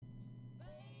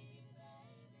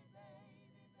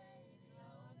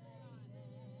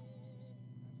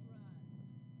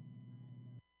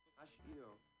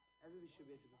everybody should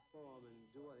be able to perform and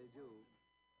do what they do.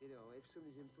 You know, if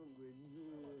somebody's in front going,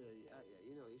 yeah,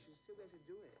 you know, you should still be able to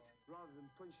do it. Rather than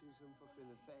punching some fucker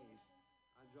in the face,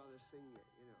 I'd rather sing it,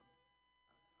 you know.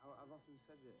 I've often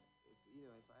said that, if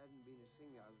I hadn't been a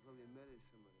singer, I'd probably murdered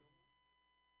somebody.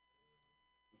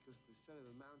 Because the sort of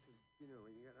amount of,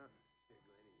 when you get that shit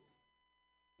going in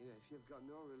you, if you've got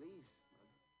no release, man.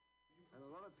 And a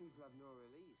lot of people have no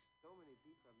release. So many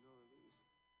people have no release.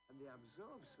 And they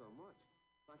absorb so much.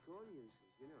 Like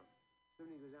audiences,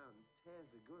 Somebody goes out and tears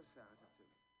the guts out at them.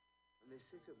 And they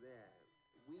sit up there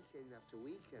weekend after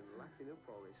weekend lacking up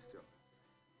all this stuff.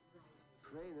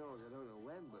 Pray knows, I don't know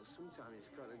when, but sometime it's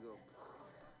got to go.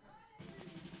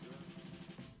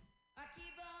 I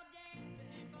keep on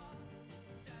dancing, boy.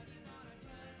 Don't you wanna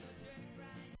try the drink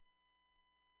right?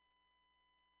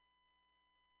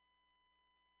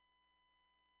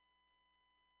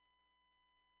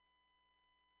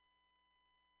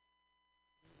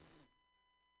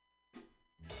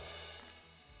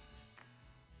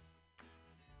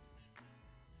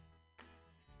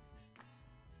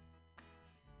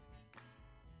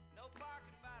 No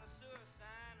parking by the sewer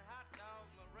sign, hot dog,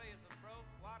 my razor broke,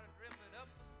 water dripping up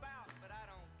the spout, but I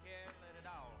don't care, let it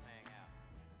all hang out.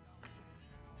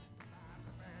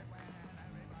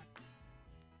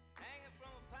 Hanging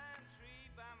from a pine tree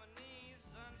by my knees,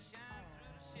 sunshine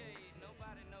through the shade,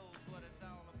 nobody knows what it's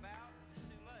all about, it's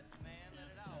too much, man, let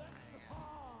it all hang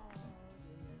out.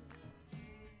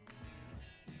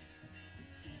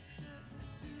 It's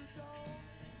getting too dark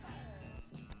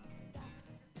fast.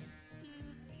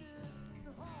 It's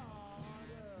getting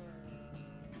harder.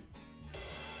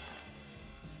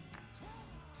 Come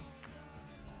on, let's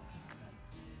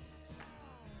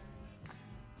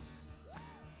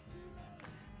get it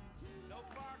on. No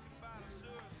parking by the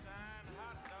sewer sign,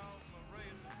 hot dog, my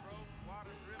razor broke,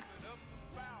 water dripping up the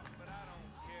spout, but I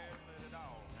don't care, let it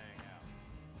all hang out.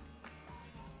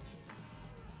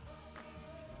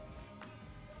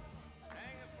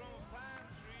 Hanging from a pine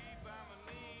tree by my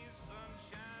knees,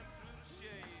 sunshine through the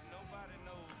shade, nobody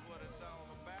knows what it's all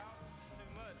about, it's too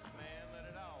much, man, let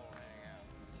it all hang out.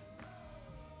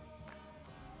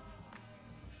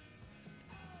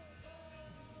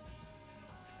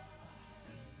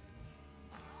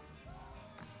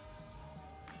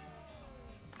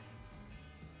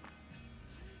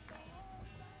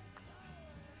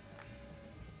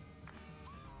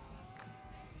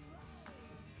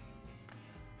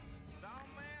 Saw a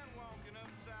man walking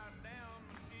upside down,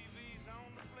 the TV's on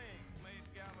the blink, made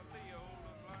Galileo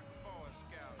look like a Boy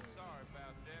Scout. Sorry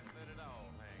about that, let it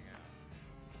all hang out.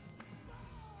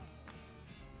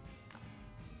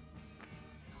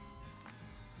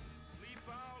 Sleep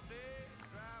all day,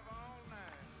 drive all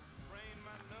night, brain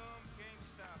my numb, can't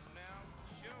stop now,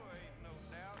 sure ain't no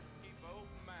doubt, keep an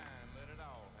open mind, let it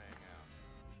all hang out.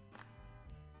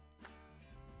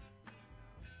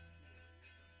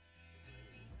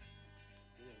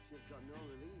 If you've got no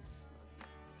release, man.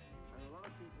 And a lot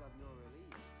of people have no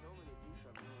release. So many people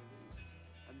have no release.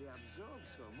 And they absorb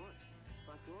so much. It's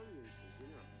like audiences,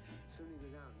 Somebody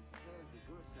goes out and tears the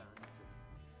guts out at them.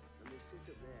 And they sit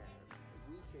up there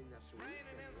weekend after Raining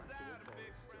weekend lacking inside up a all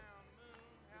big this stuff. brown moon,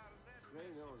 how does that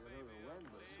Pray knows, I don't know when,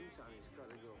 but sometime it's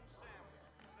got to go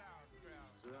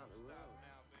throughout the world.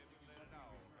 Now, baby, let it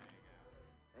all hang out.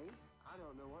 Hey, I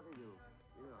don't know what to do. I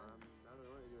don't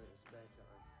know what to do in the spare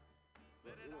time.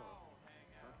 But, Let it all hang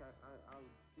out. like I'll,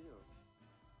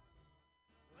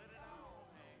 Let it all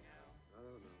hang out. I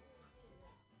don't know. Let it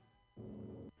all.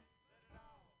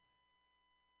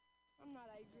 I'm not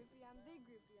a groupie, I'm the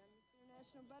groupie. I'm Miss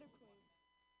International Butter Queen.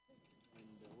 And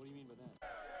what do you mean by that?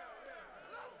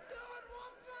 Let's do it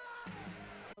one time!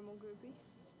 I'm a groupie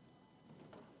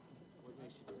What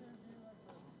makes you do it?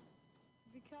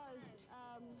 because,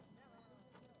 I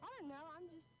don't know,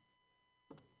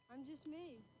 I'm just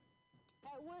me.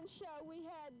 At one show we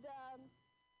had,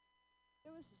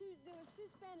 there was two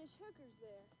Spanish hookers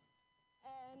there,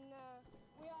 and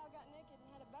we all got naked and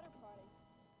had a butter party.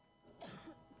 It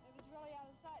was really out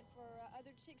of sight for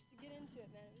other chicks to get into it,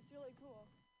 man. It was really cool.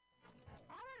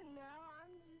 I don't know,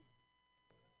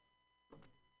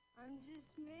 I'm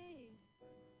just me.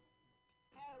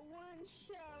 At one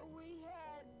show we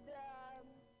had, there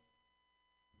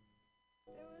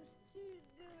was two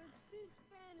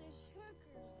Spanish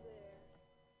hookers there.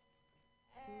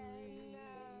 And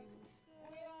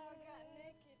we all got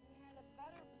naked and had a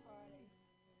butter party.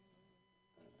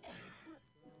 It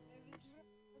was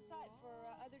really a sight for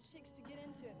other chicks to get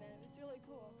into it, man. It was really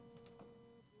cool.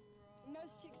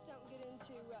 Most chicks don't get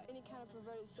into any kind of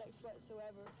perverted sex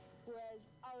whatsoever, whereas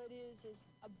all it is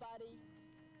a body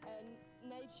and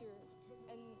nature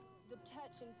and the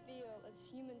touch and feel of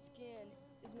human skin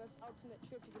is the most ultimate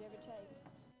trip you could ever take.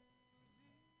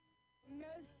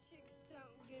 Most chicks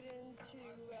don't get into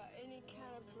any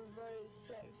kind of perverted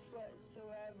sex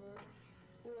whatsoever,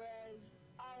 whereas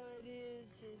all it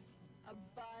is a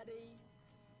body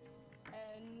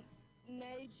and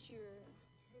nature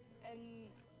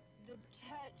and the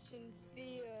touch and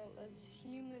feel of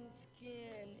human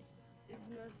skin is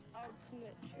the most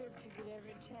ultimate trip you could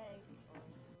ever take.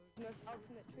 The most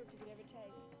ultimate trip you could ever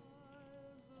take.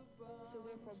 So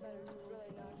therefore, better is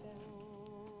really knocked out.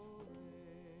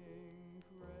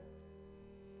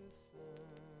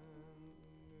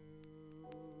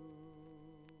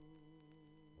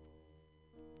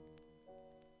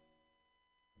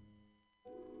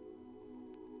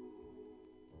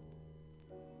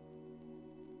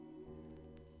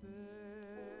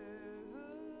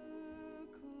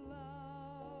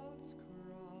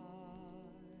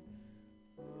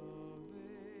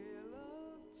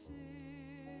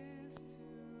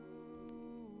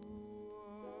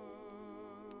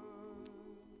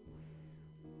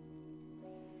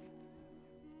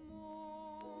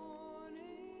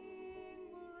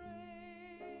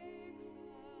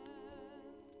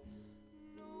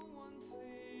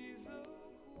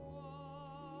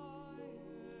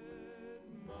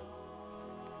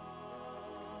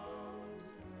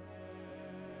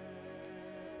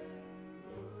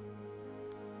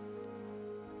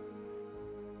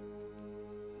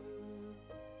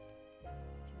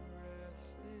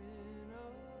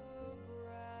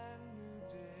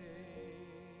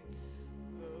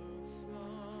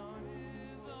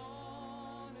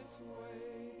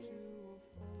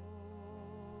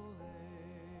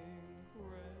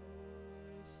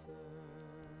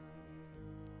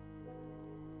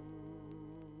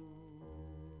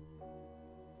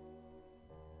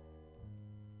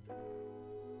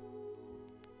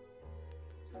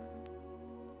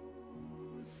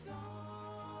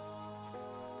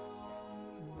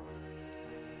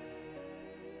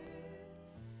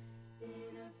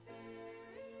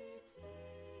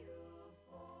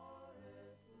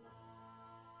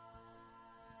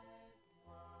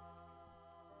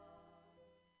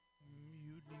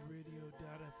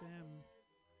 MutinyRadio.fm.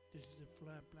 This is the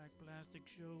Flat Black Plastic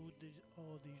Show.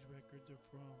 All these records are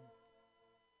from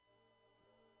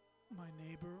my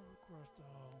neighbor across the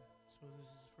hall. So this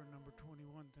is for number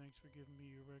 21. Thanks for giving me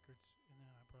your records. And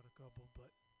then I brought a couple, but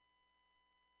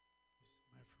this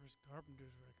is my first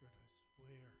Carpenter's record, I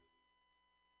swear.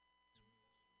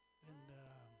 And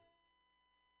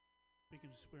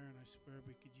speaking of swearing, I swear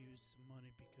we could use some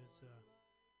money because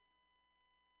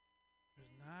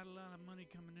there's not a lot of money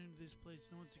coming into this place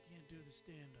once you can't do the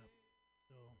stand-up.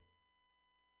 So,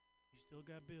 you still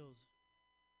got bills.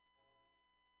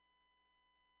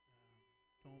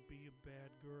 Don't be a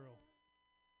bad girl.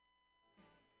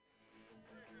 She can do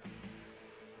it in a minute.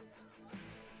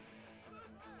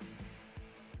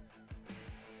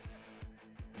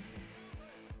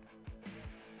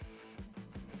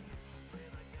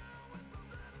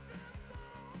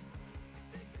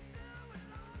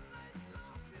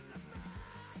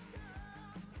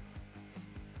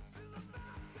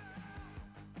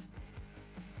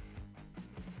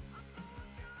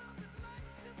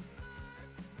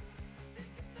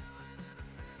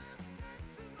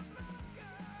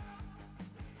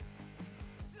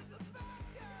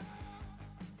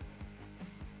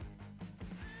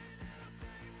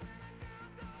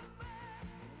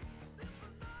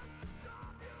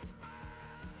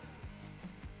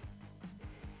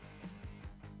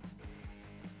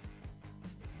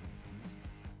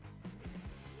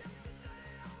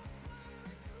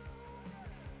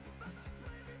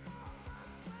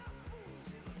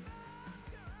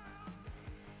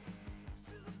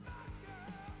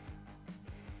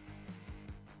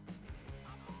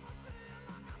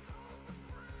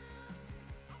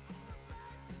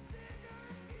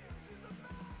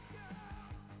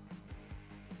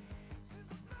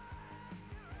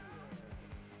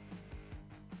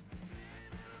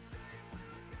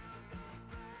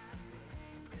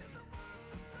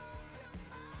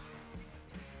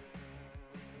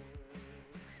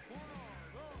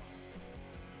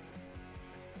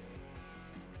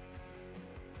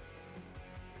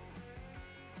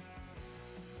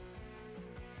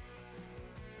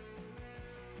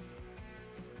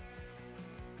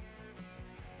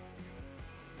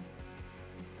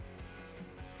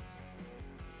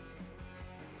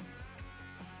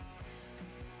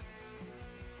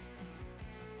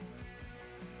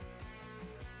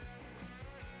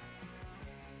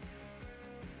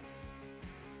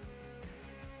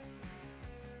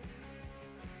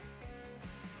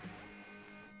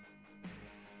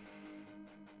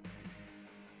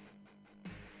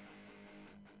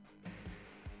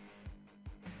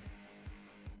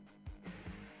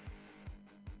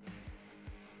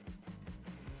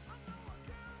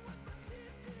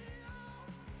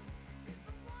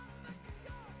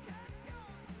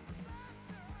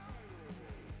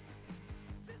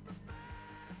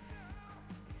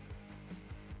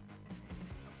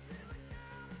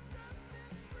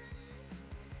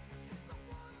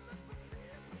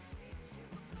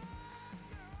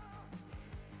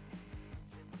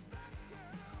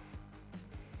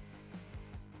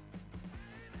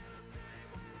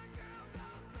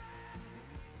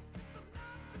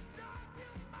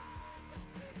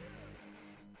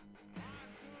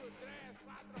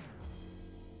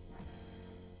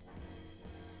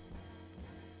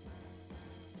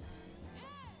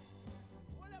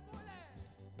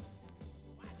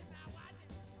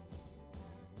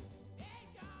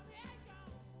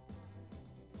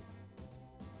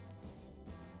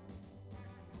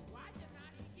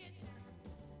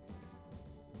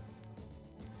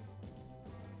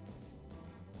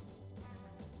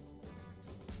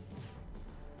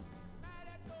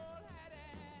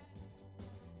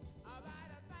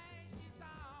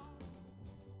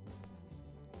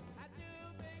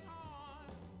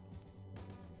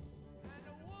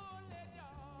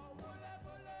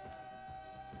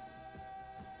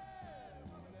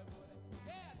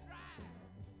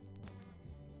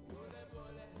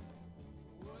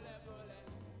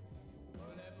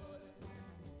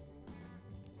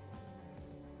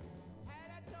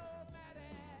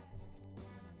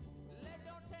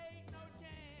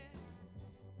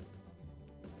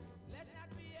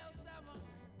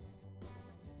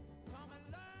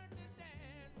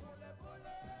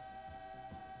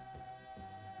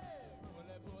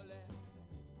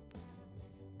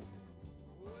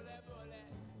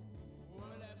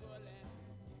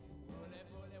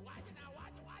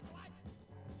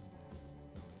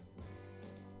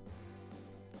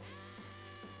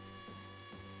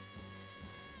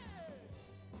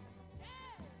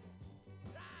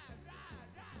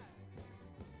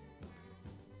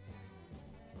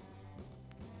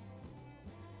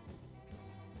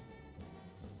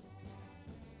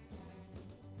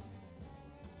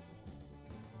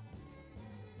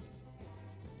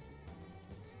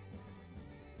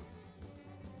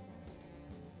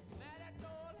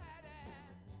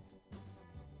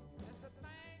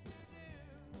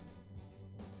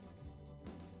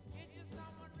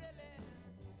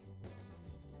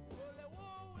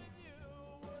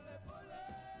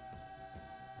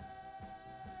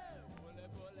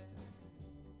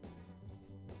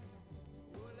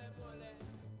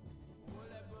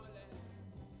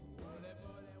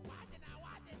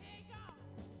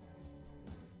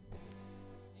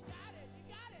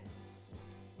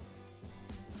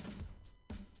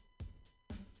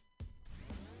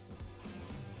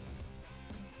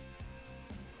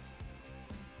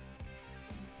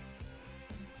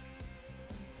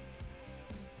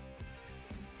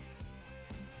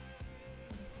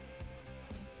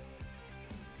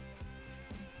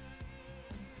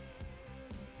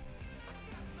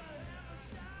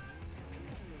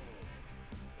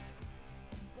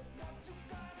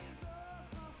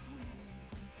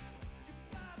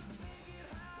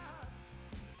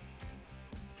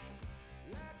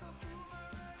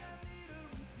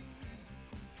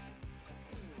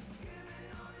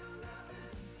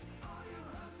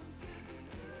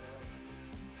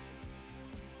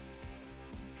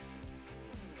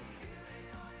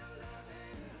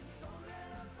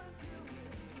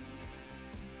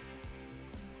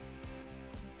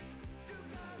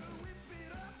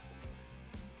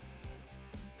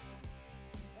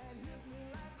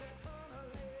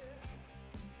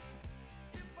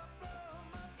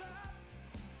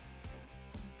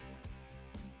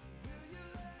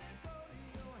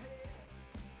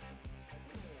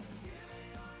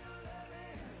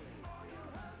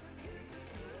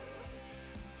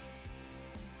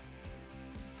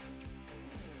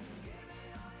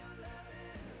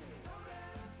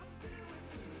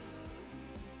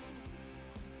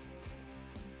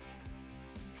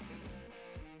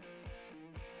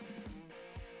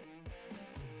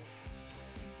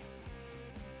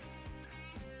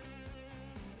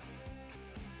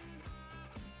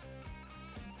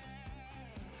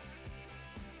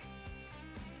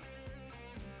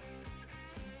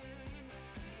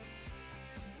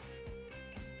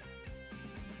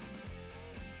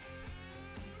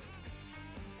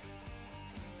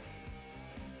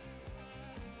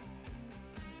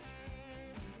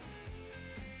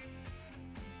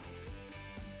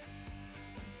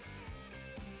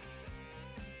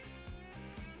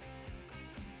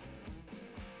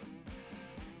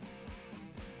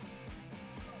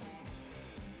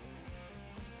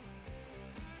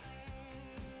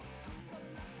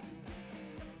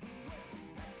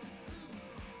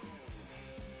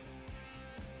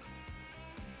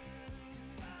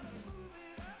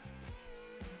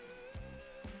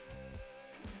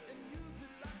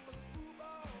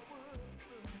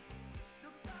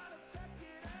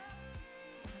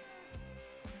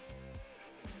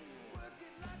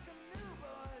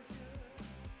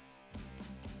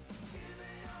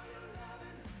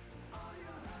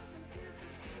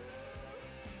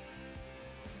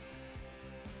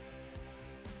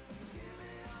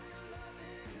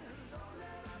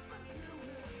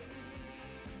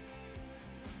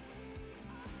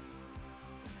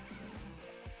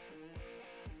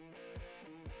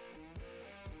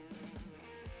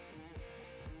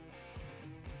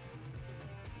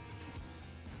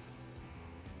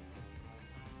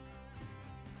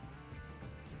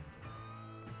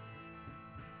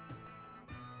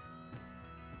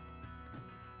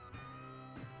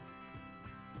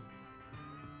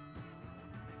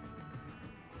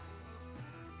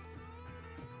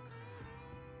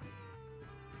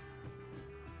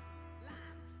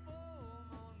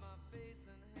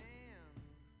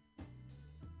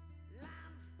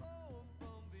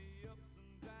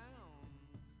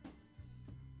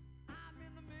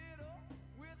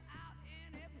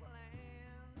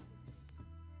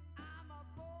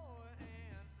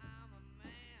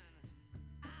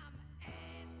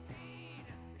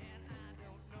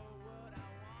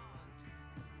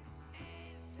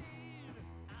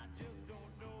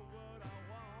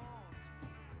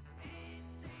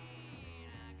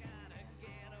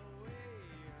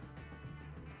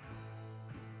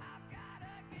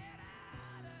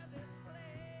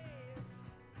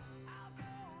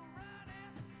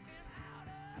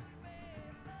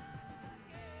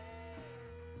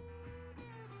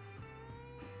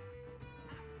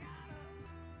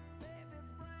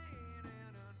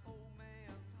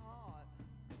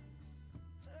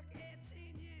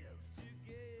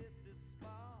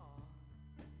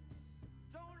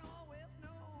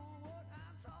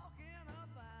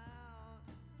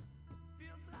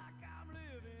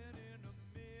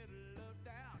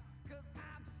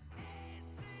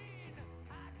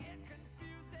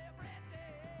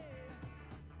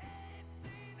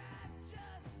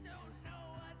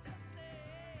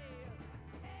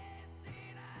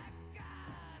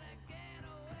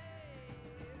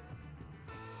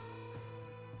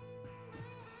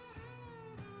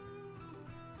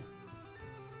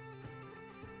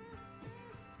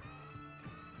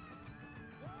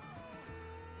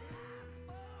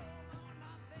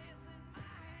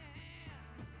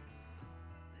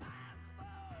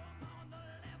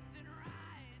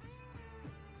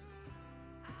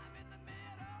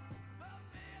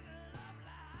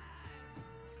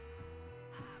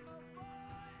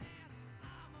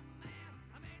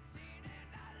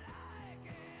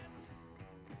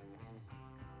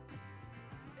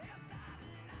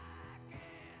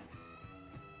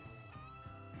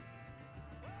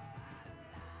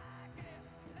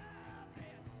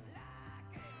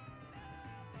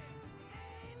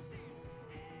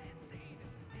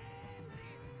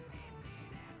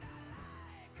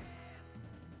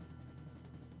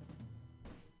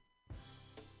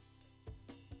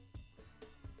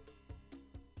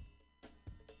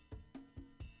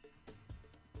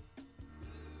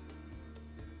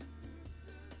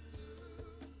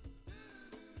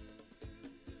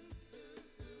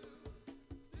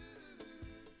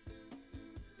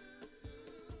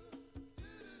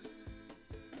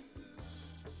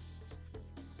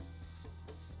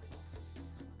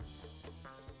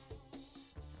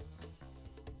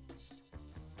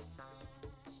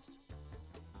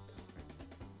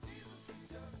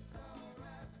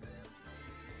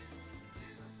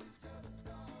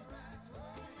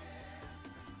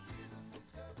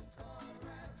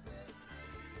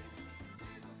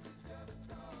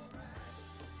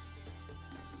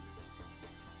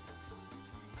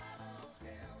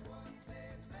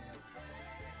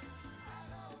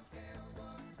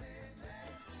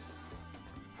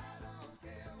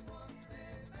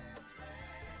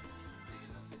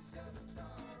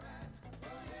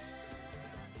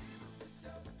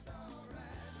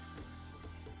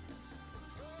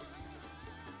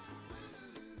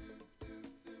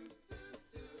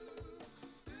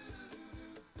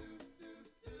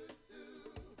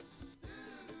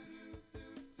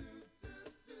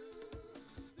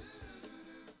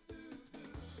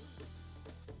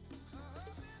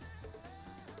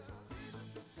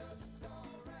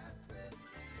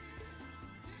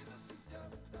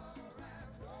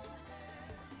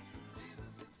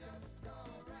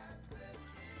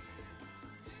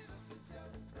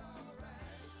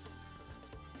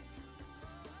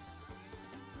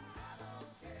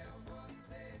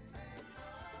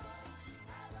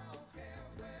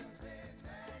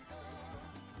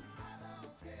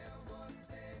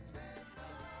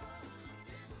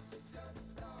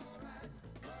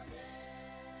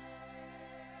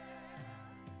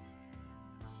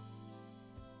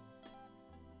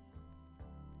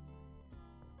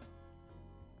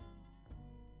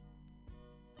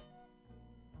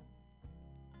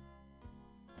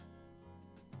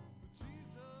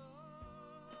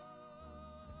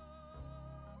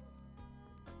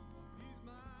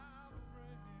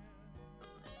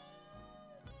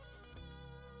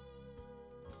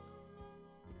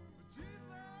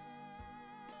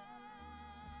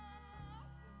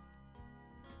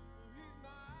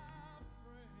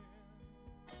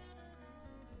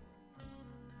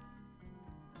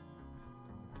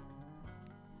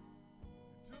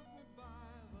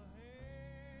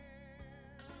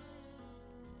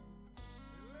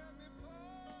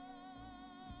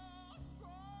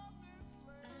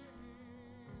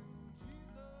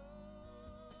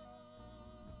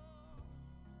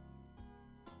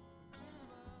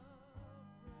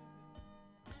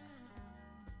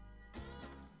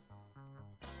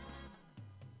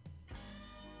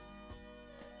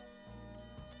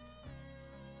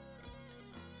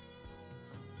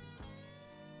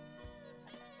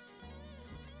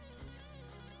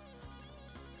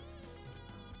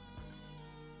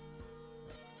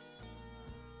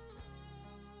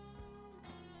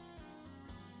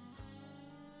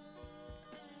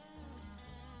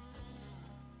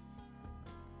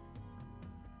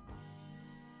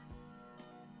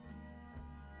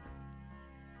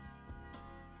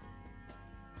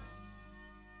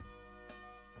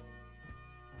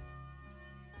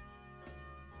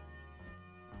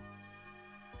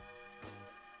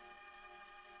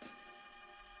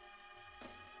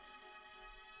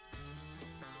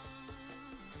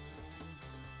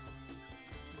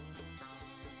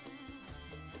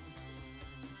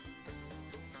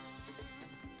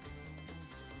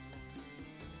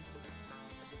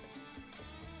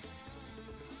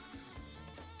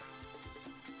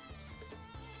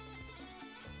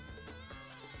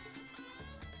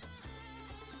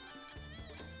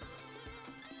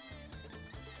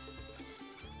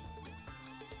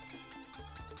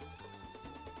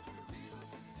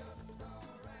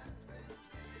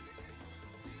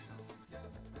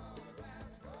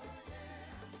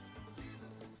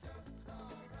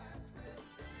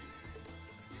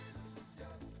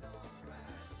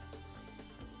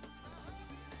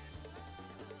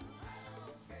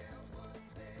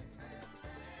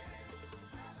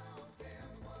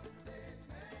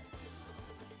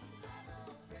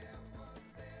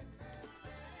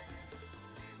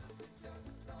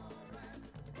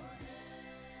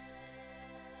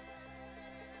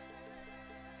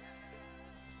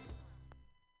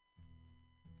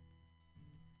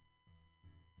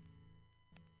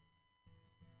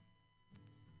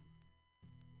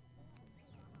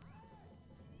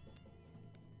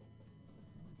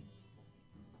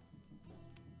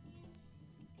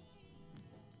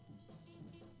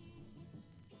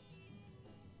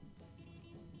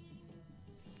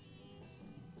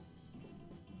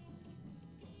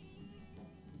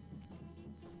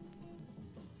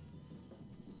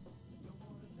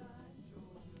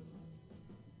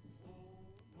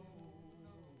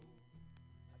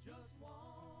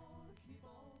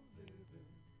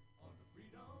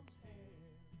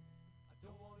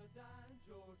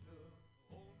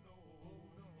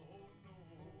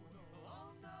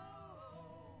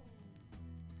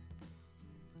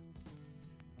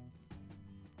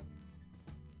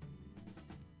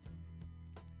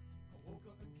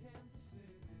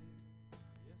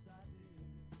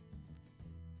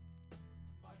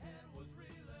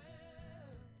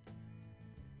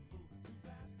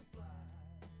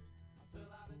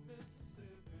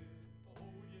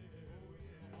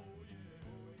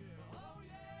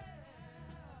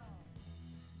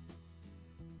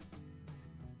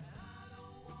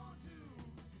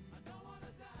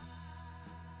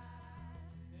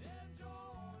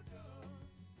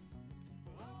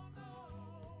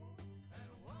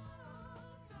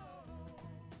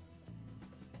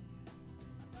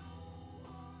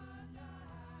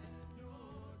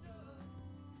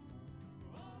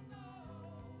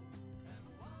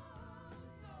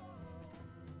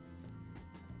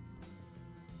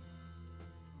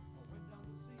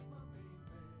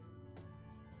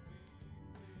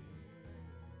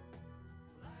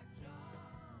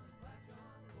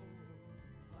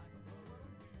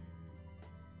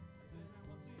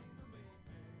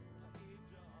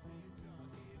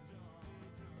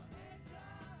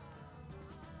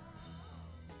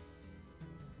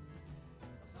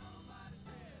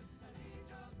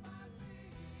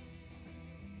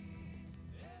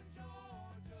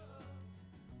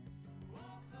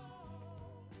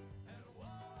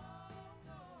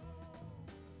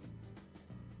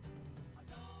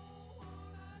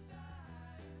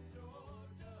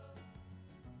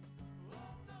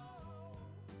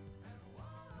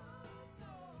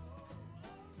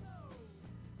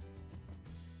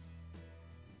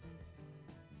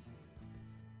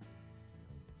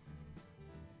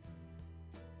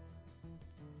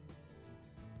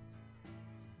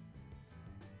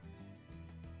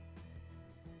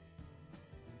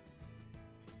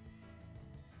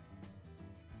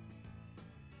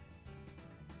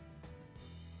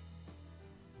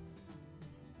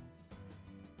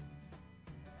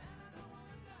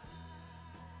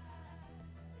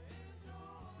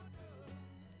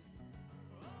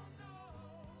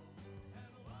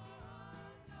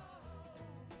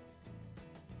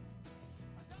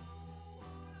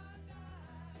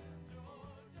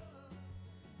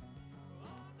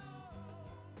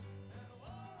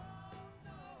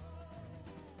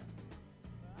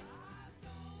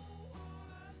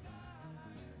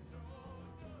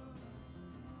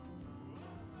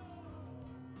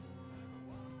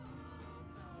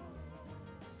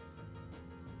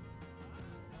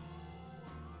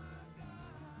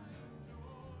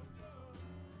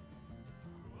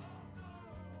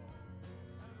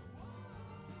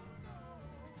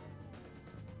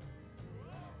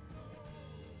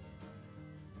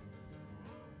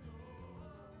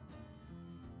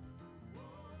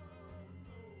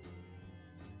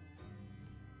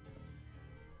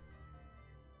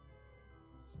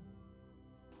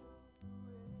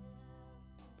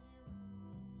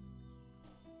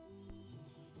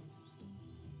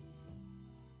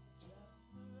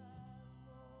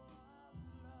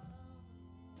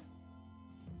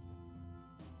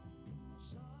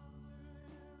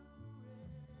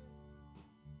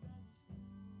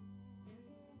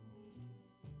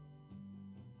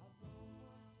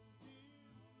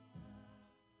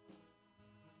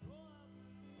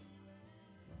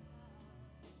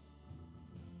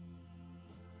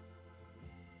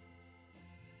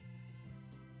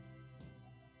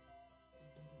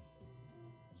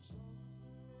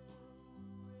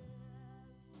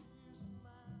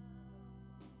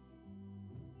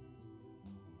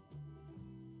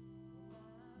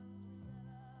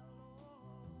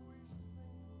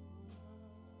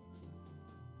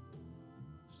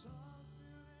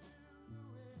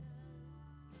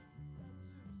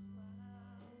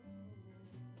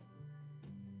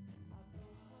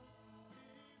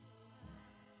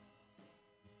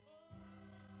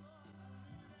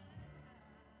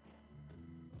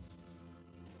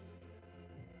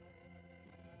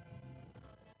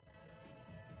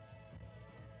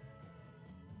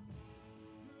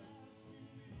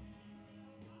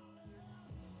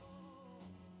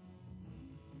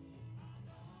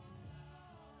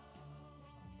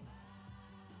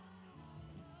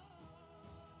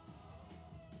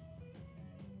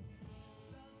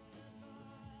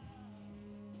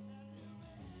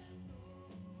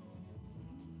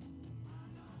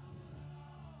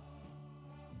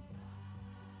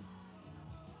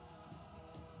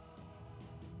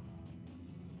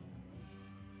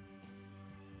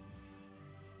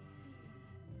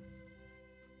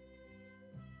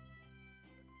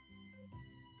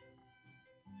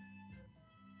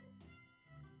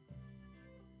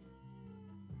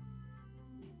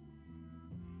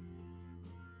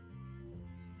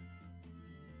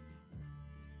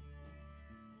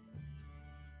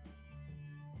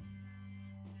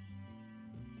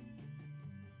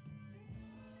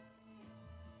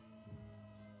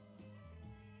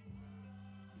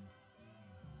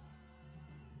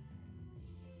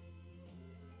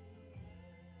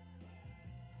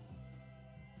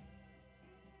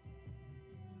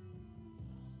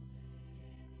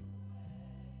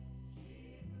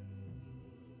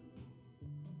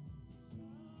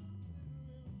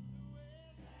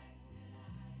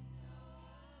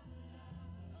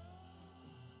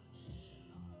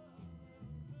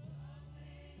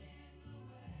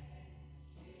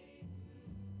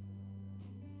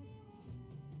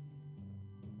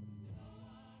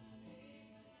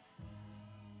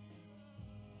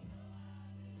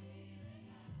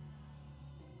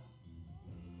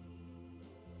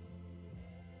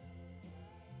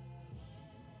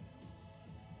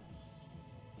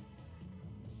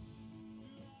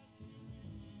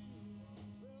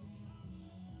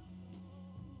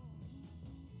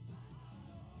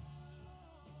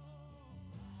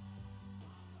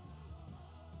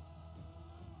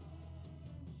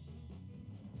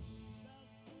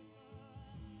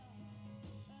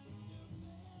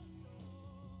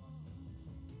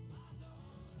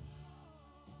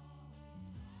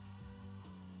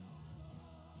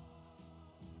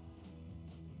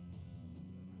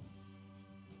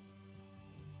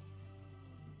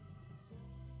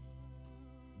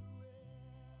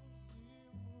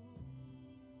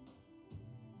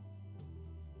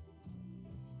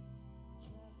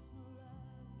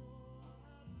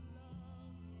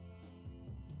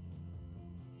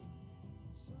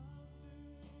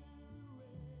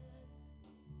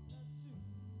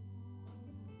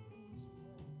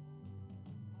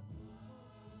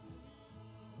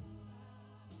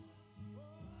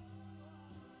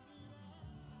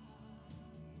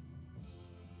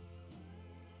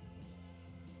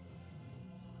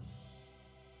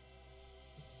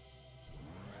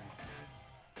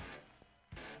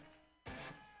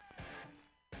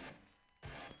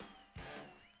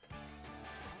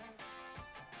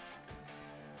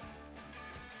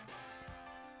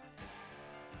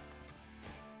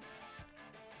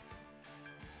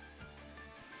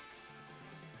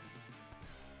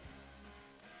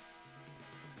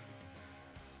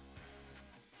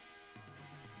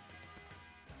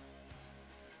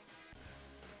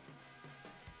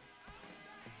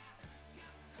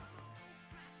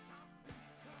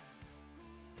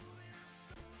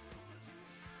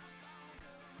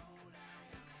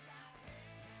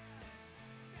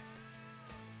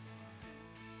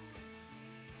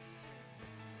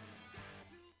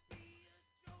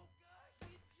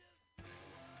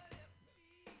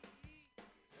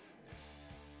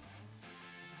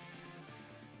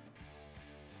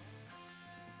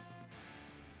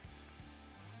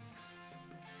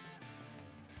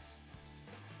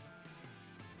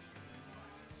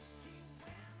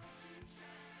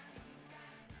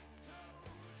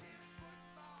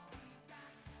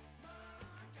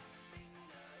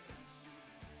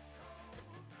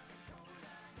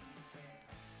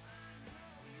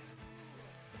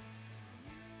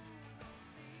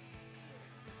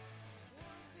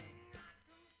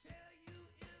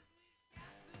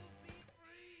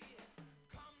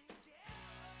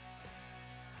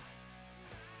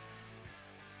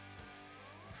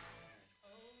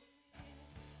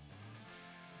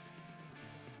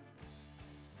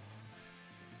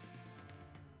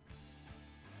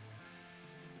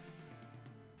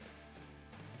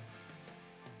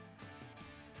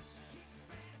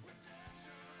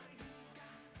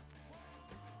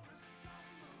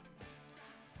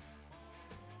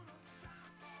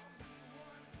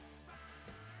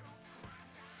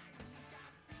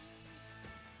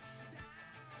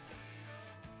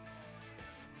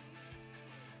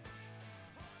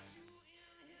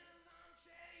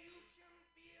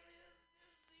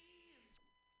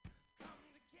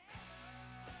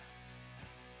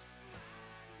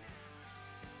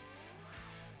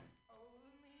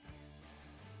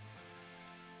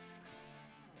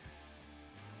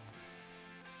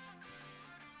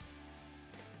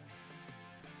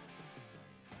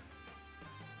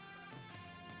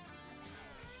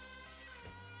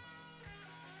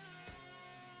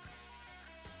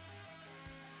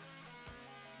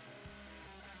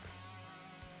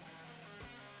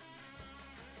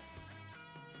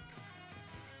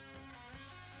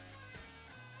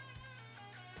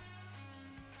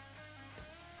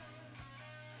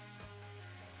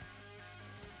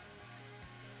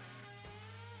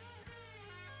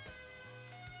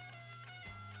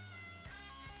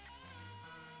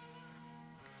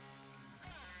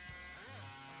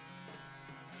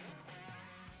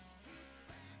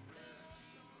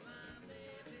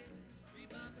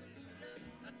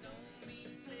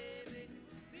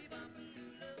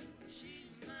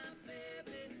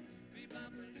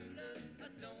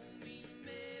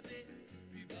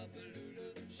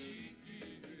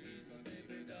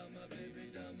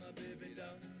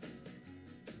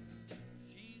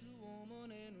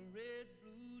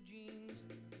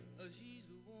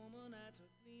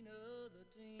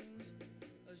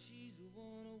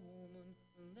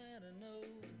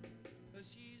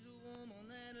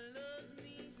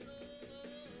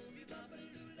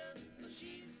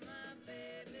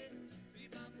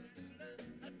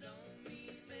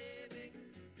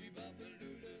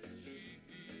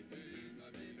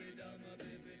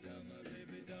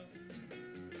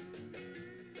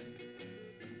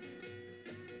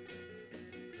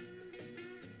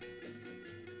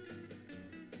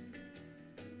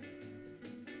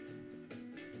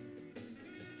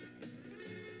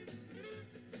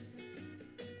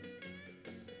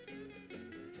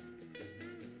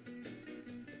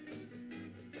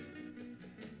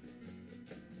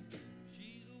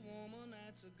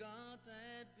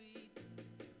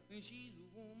 She's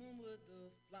a woman with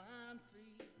the flying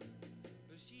feet.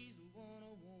 She's a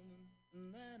woman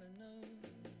that I know.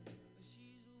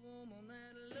 She's a woman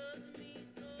that loves me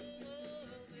so.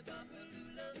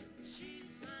 Be-bop-a-lula, she's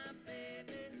my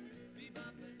baby.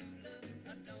 Be-bop-a-lula,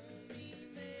 I don't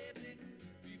mean maybe.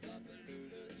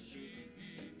 Be-bop-a-lula, she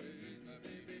is my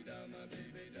baby doll, my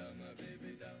baby doll, my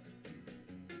baby doll.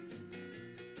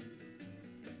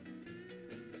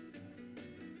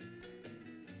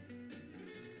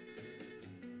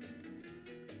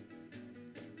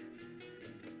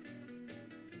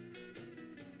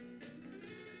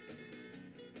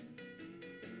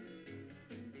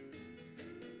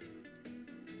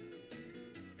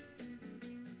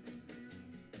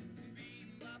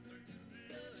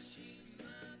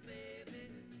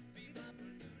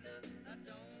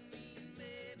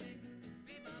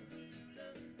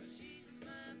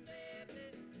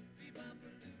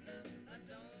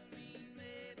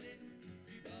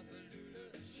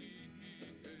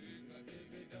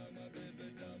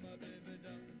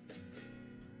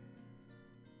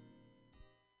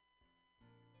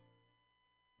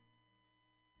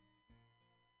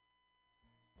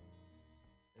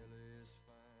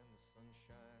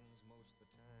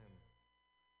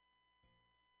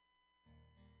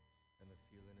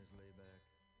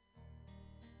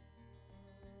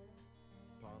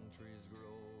 Trees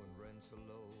grow and rents are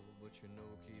low, but you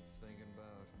know, keep thinking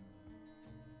about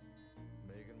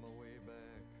making my way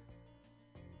back.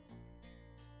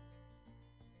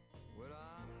 Well,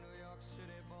 I'm New York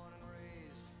City born and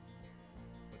raised,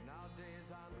 but nowadays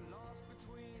I'm lost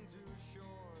between two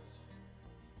shores.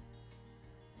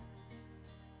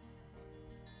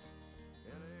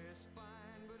 LA's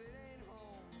fine, but it ain't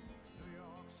home. New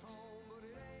York's home, but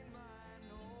it ain't mine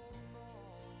no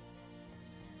more.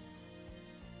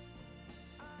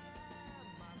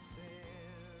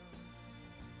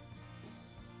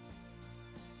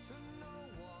 To no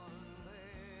one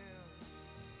there,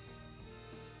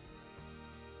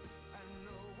 and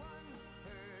no one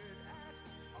heard at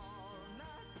all,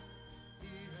 not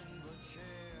even the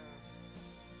chair.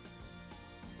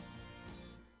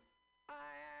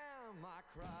 I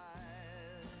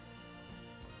cried,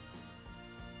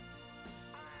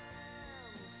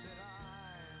 said I,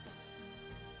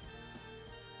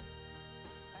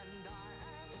 and I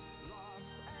am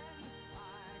lost, and I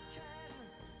can't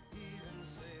even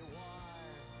say why.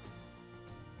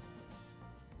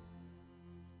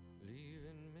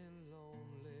 Leaving me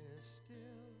lonely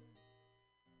still.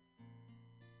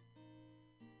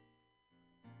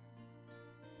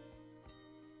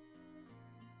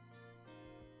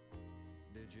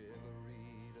 Did you ever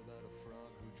read about a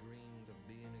frog who dreamed of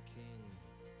being a king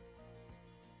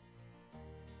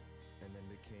and then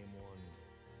became one?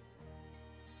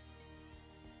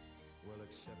 Well,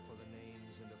 except for the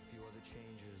names and a few other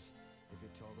changes, if you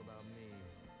talk about me,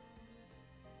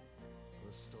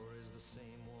 the story's the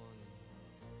same one.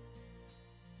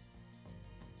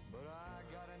 But I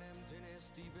got an emptiness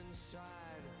deep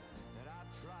inside, and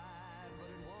I've tried, but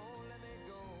it won't let me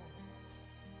go.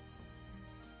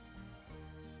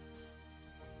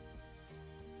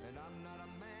 And I'm not a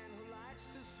man who likes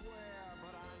to swear,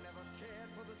 but I never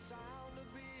cared for the sound of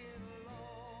being alone.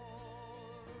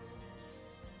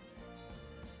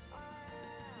 I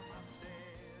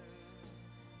said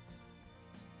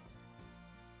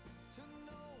to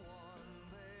no one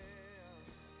there,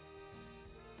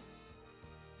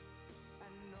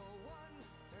 and no one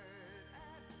heard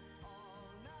at all,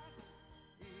 not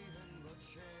even the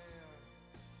chair.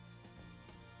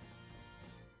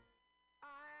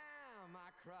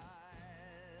 I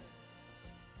cried,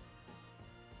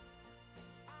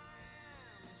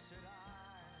 said I,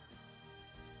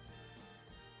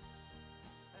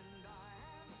 and I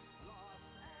am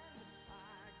lost, and I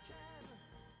can't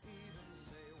even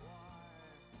say why.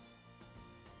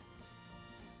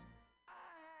 I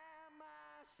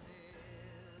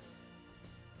said,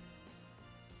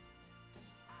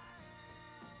 I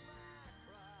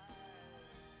cried,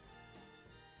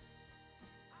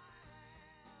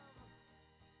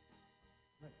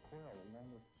 Met Quell along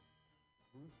with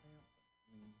Bruce Hampton.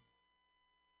 I mean,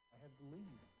 I had to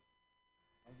leave.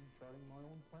 I was charting my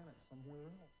own planet somewhere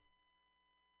else.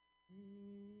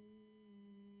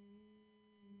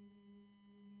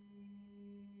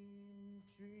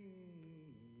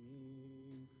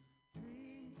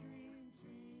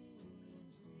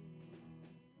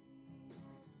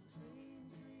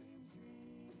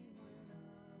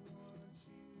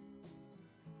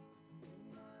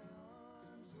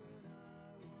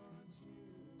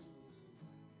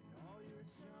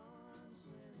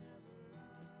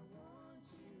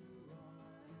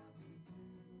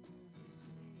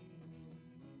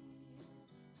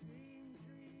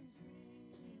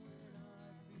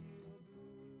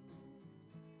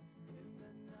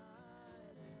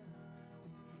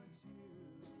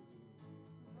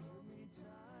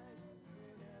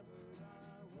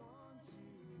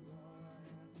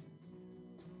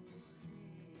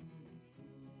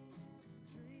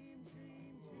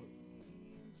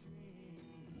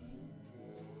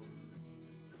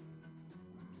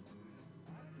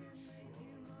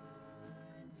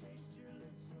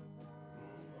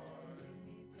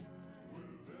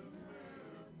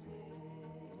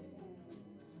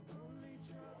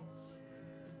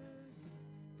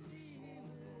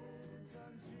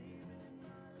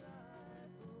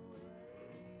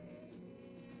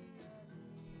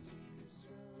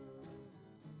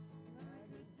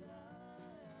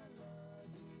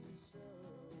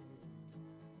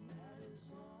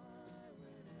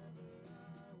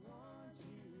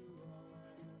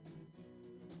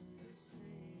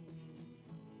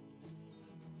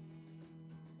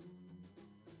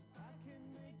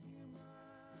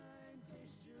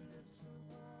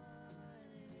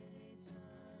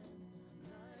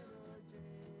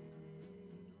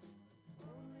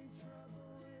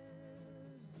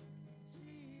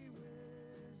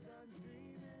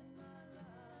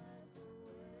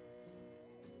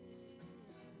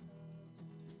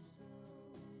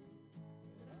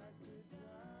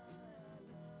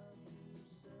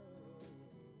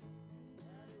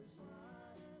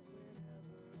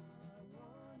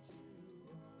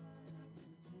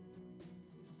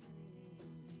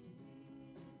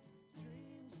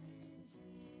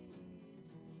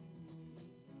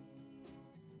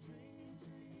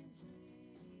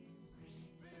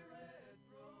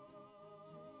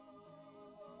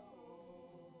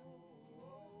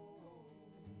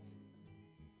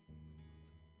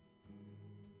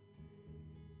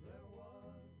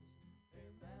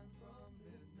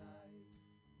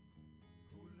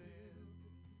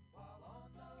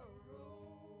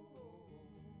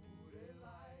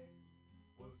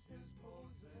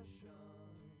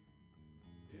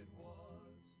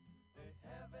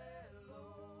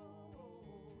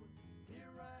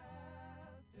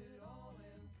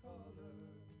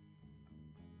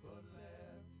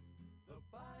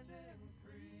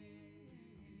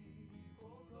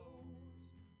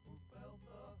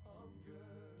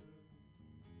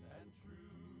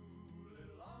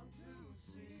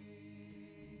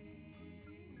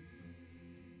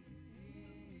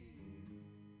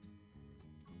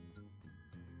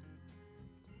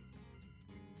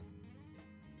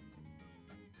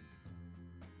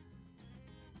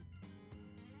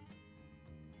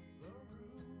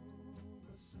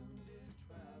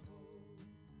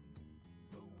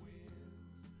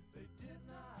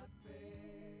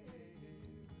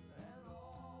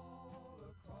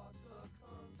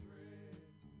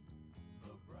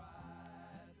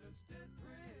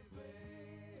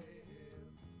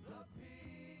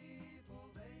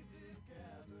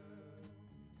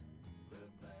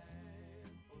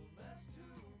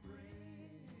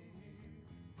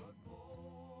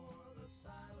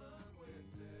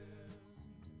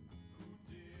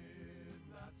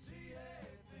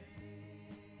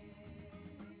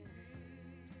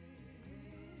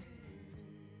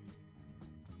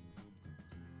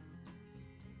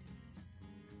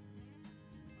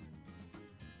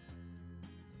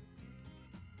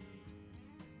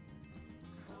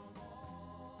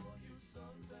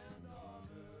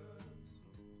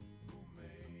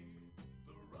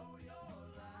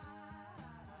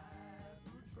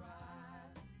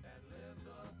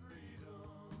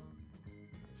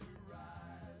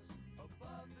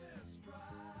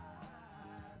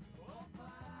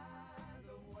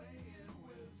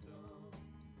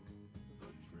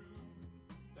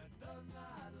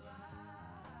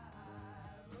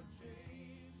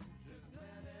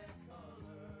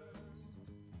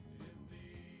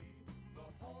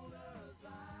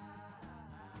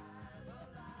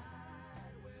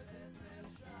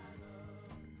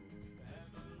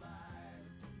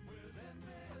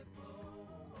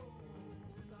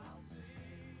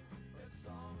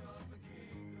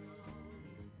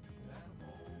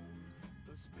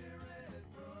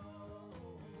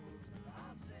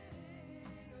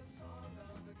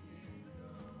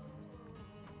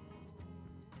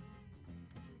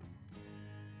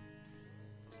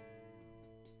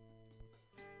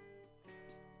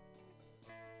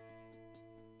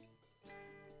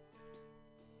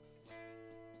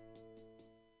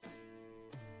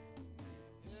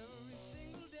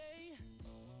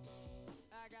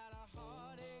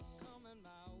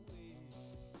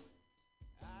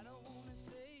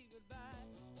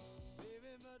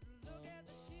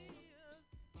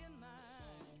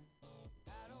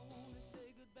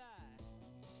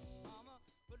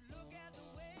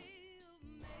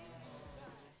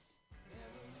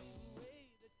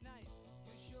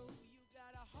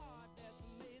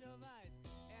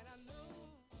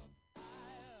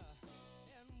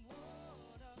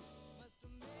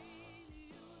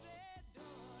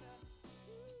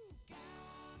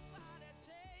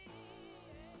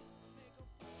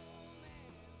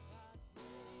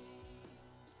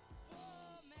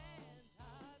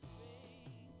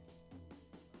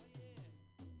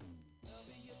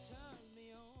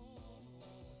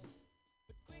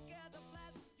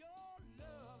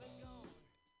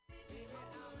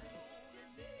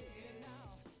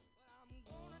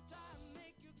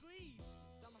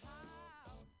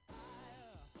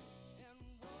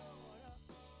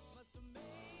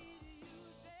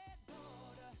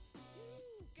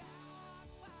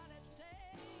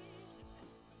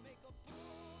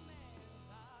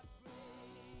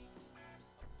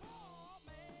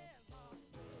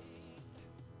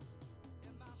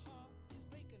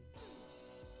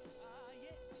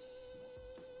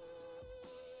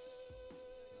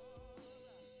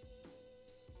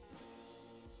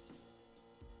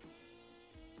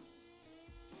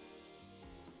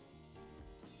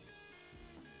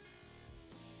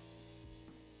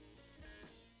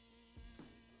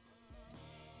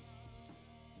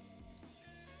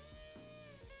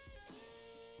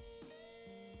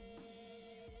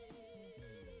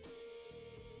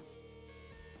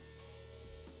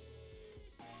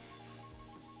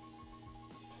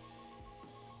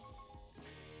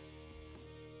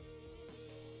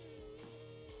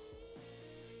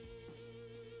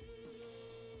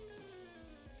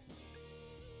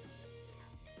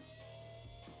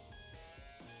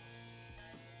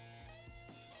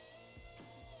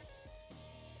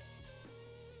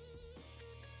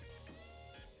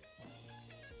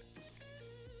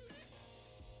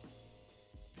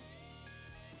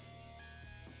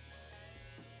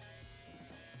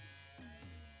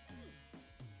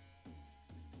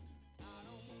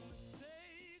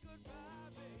 goodbye,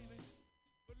 baby.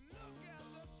 But look at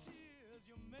the tears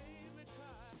you made me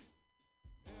cry.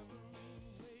 Every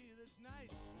way this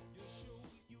night, you show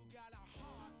you got a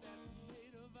heart that's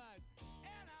made of ice.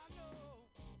 And I know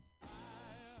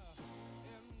fire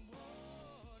and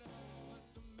water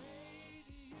must have made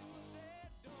you their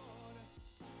daughter.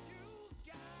 You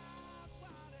got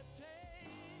what it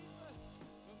takes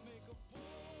to make a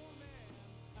poor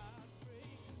man's heart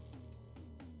break.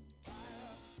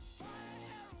 Fire,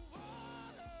 fire and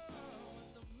water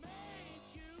must have made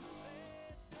you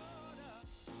their daughter.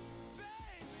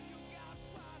 Baby, you got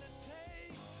what it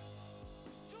takes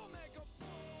to make a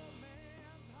poor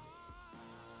man's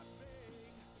heart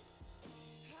break.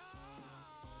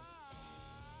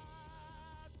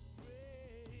 Heart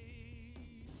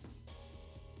break.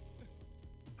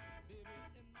 Baby,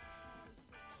 and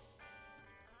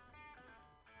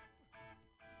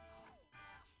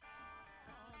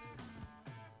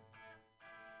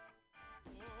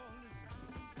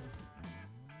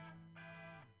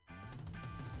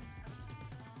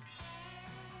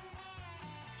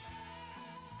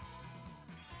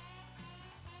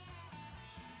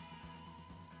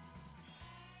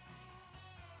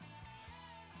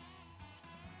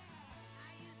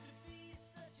I used to be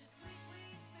such a sweet,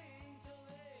 sweet thing till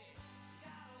they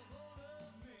got a hold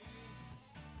of me.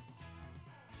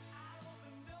 I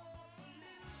opened doors for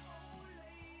little old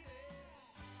ladies.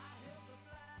 I helped the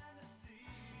blind to see.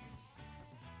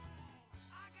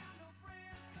 I got no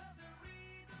friends 'cause they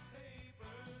read the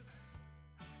papers.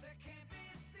 They can't be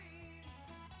seen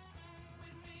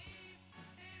with me,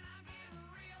 and I'm getting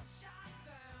real shot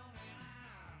down, and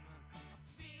I'm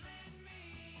feeling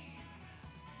mean.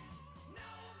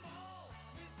 No more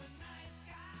Mr. Nice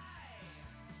Guy.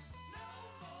 No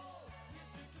more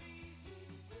Mr. Clean.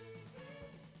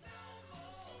 No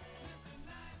more Mr.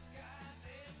 Nice Guy.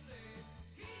 They say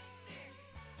he's sick.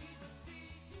 He's a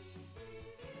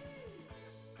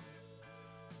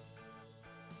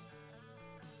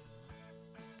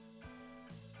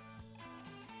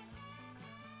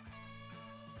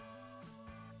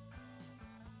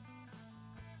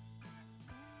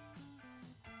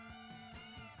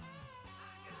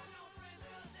I got no friends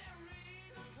 'cause they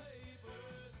read the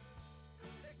papers.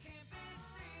 They can't be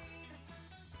seen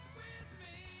with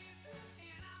me,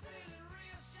 and I'm feeling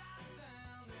real shot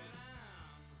down, and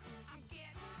I'm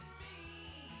getting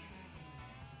mean.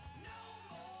 No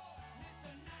more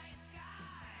Mr. Nice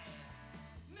Guy.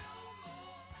 No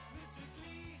more Mr.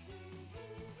 Clean.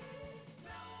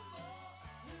 No more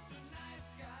Mr. Nice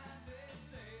Guy. They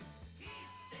say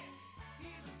he's sick.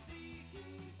 He's a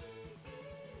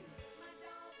My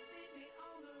dog bit me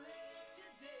on the leg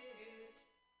today.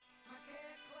 My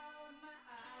cat clawed my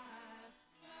eyes.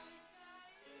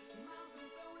 Mom's been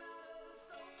thrown out of the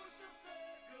social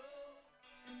circle,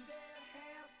 and Dad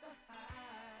has to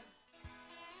hide.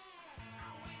 I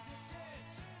went to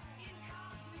church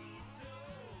incognito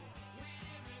when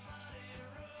everybody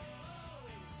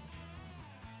rose.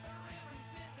 The Reverend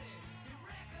Smithy, he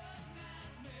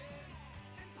recognized me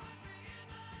and punched me in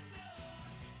the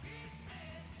nose. He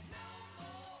said, "No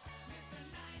more Mr.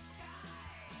 Nice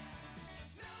Guy.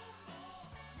 No more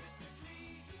Mr.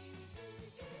 Clean.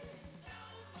 No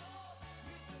more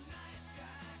Mr. Nice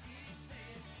Guy." He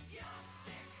said, "You're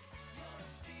sick. You're a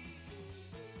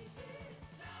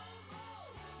No more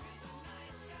Mr.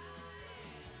 Nice Guy.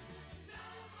 No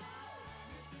more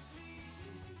Mr. Clean.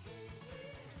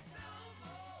 No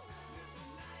more Mr.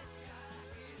 Nice Guy."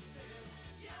 He said,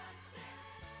 "You're sick.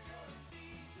 You're a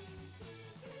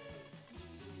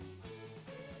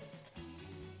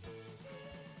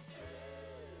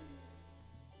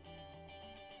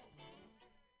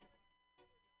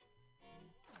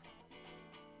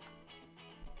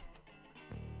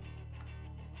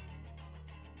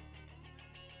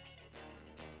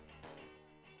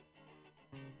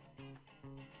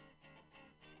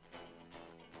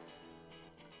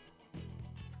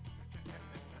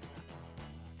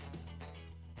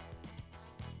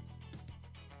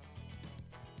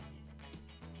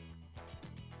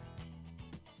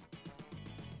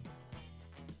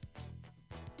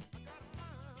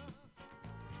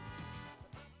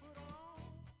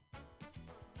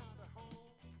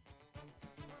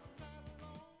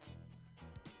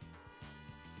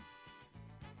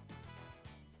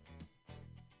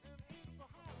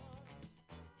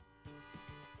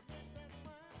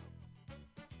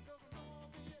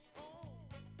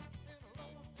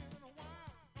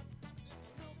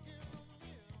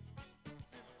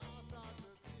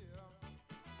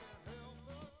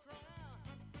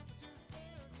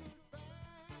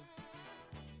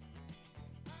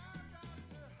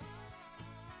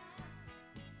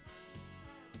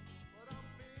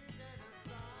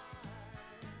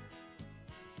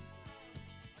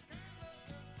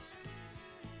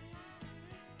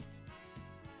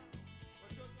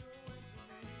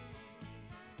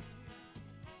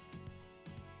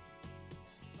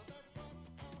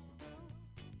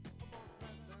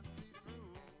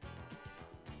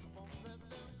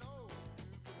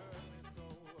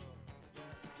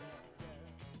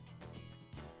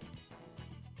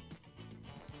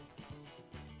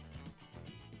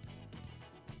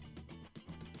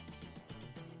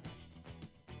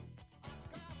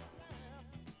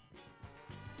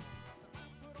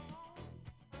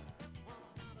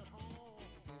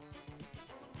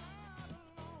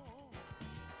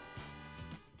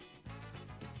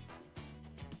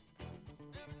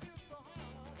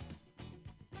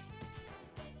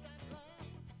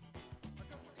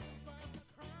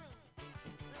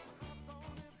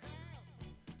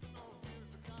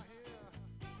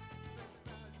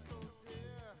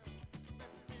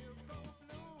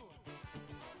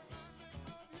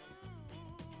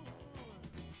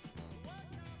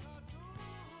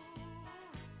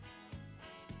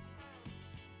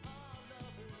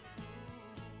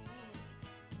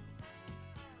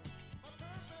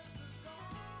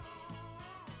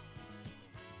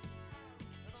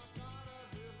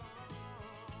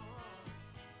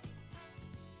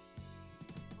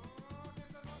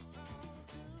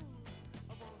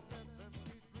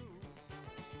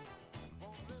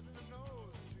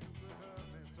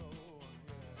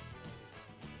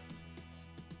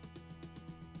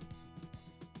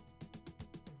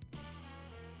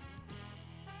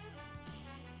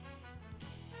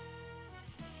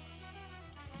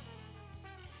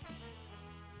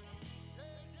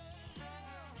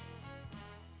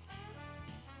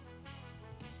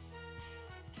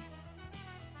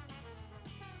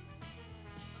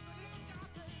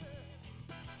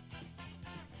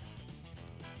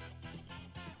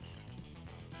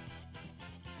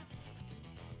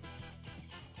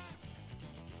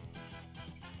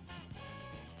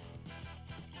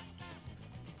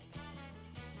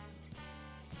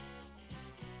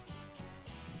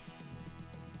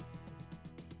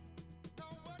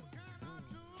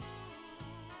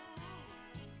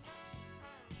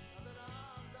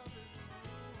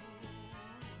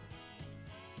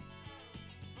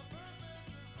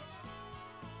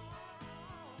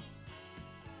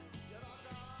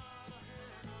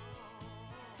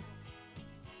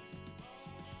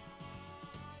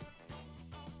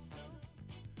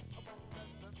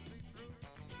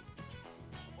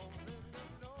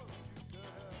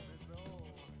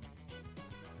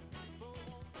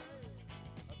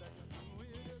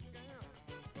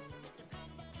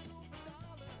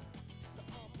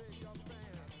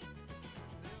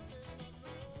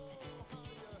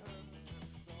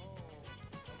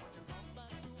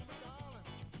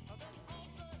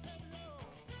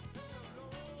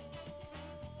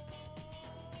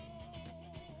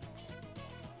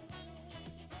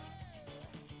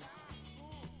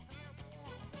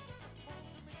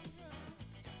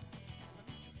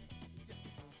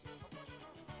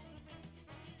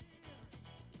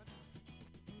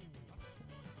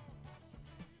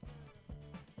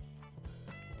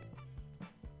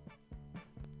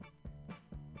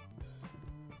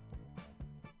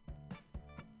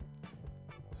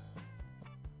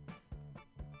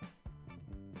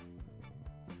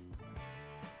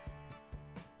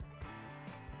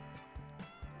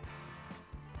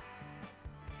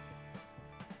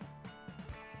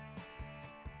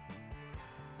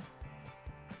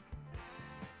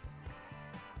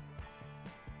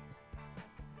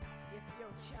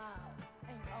child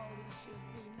ain't all he should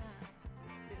be now.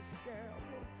 This girl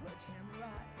will put him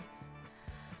right.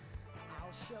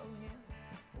 I'll show him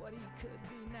what he could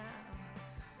be now.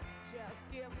 Just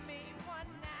give me one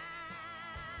night.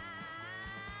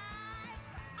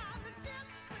 I'm the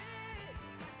gypsy,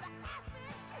 the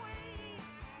acid queen.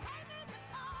 Hey, me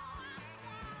before I'm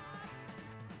gone.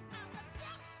 I'm the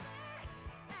gypsy,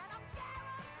 and I'm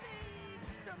guaranteed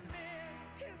to mend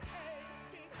his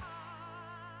aching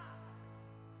heart.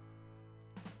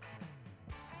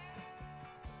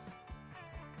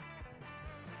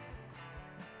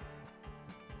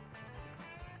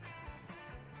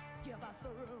 Give us a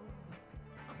room,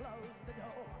 close the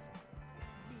door,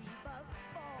 leave us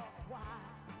for a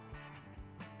while.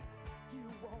 You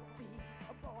won't be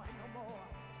a boy no more,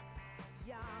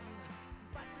 young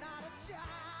but not a child.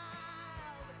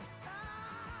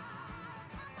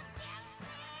 I'm the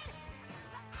gypsy,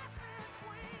 the acid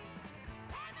queen,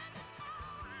 heaven is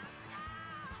all I'm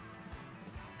down.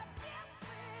 The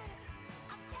gypsy,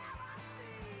 I'm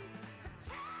guaranteed to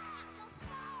tear your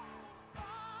soul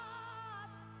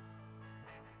apart.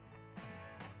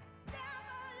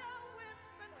 Gather your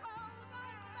wits and hold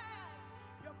on fast.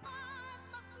 Your mind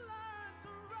must learn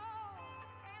to roll,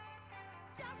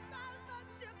 just as the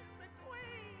gypsy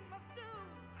queen must do.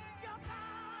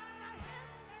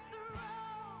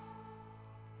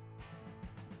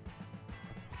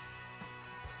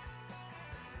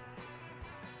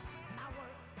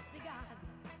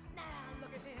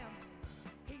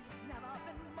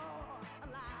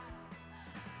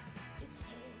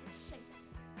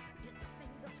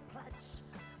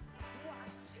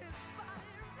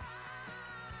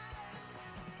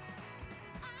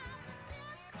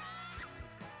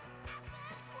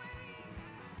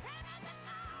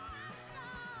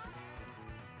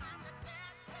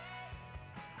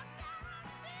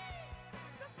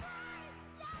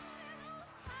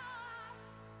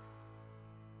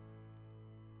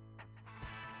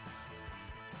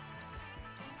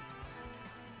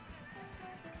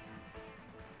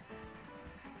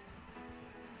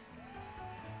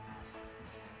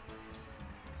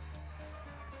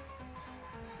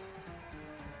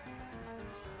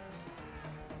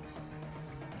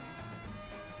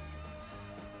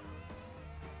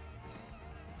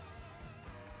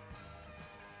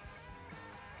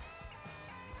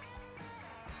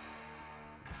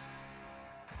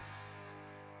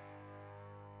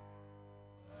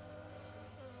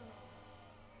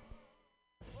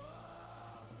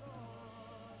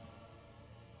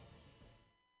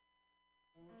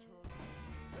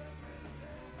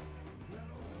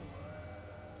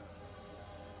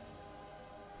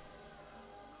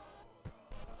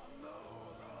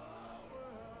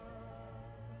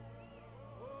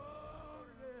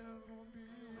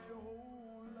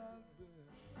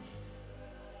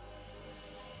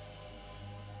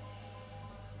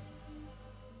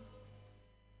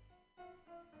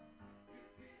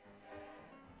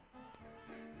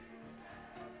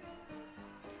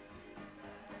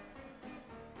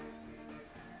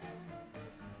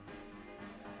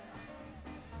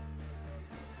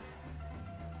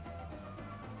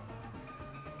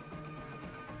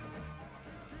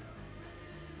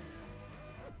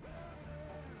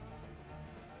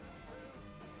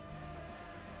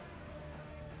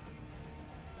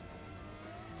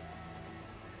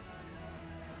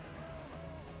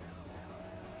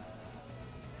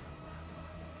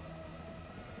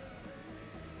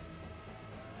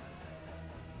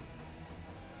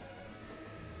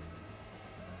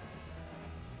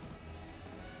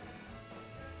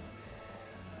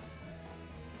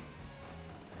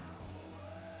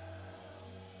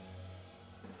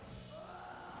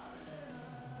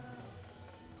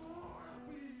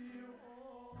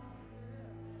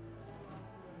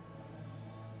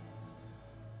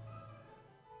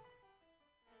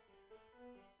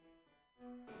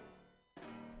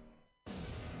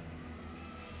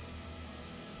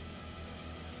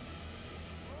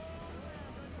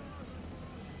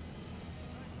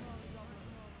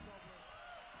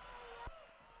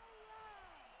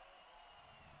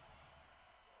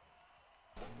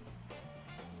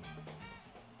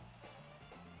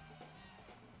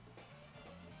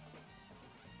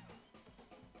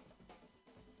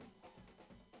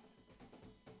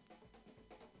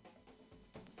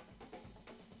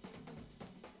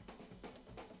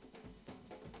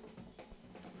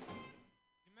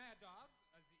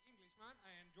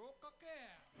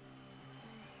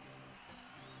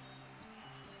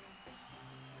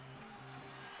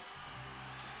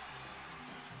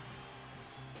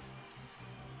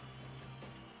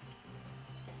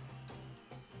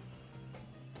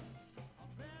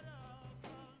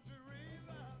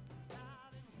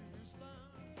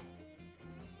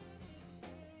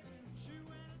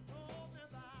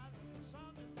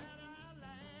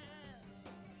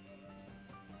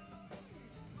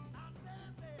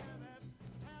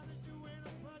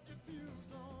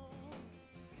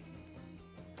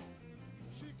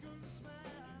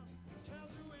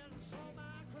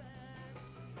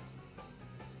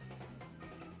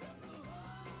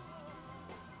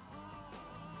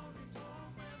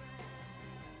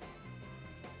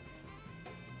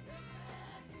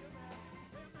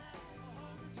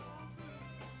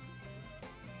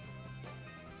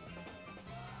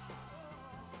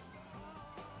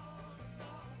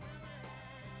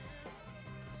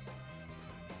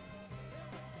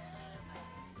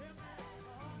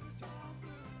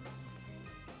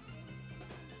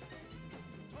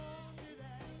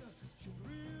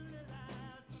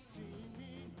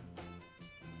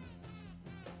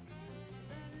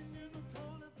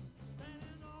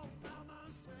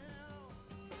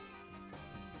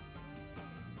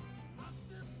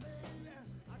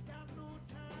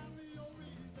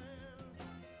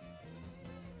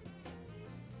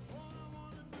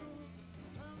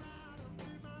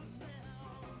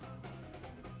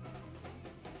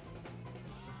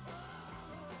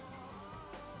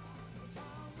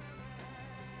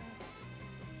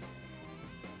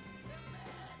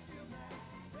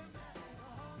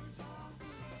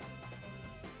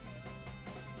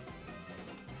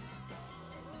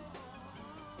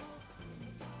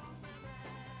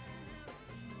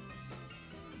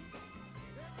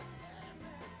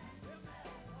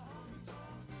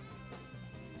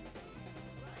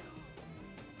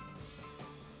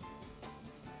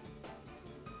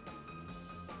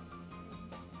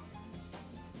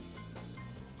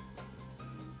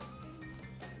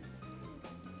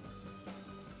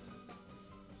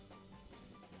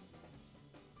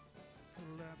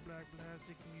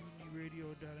 Fantastic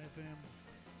MutinyRadio.fm.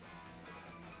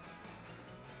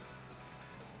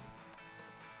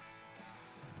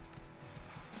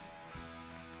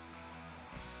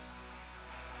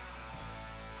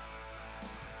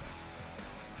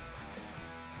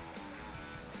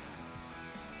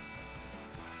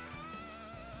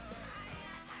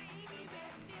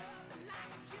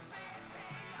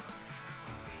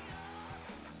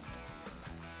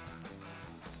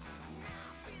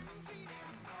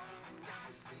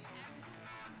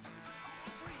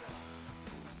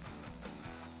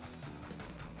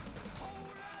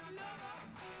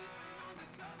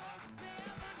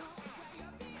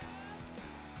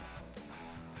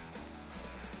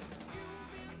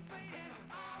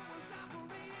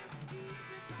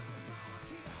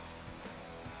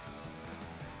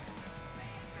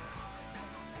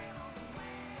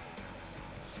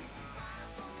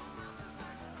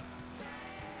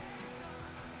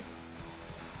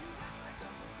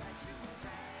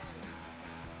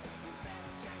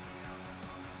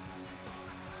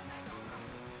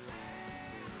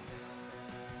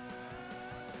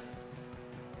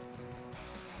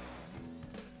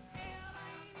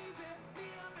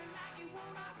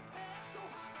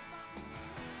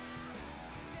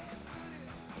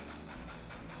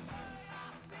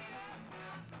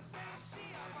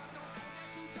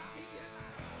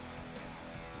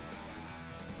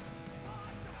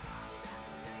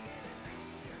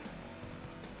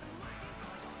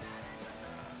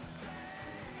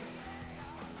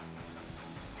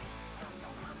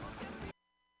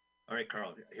 All right,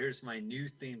 Carl, here's my new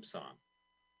theme song.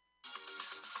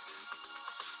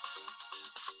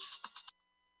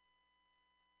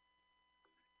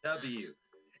 WAFLMOYT.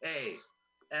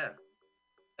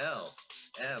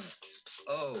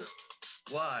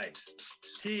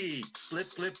 Flip,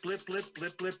 flip, flip, flip,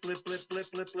 flip, flip, flip, flip, flip,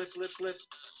 flip, flip, flip, flip.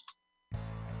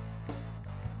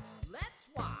 Let's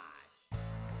watch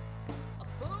a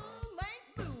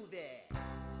full-length movie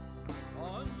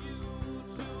on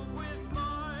YouTube with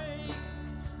Mike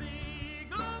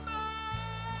Spiegelman.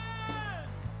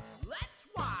 Let's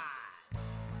watch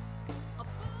a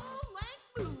full-length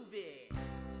movie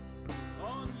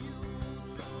on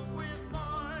YouTube with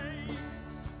Mike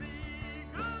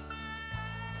Spiegelman.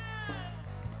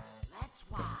 Let's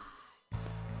watch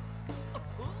a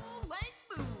full-length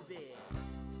movie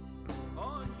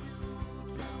on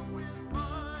YouTube with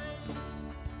Mike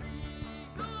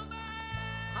Spiegelman.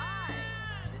 Hi,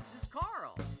 this is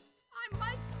Carl. I'm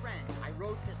Mike's friend. I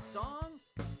wrote this song.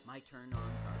 My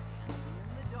turn-ons are dancing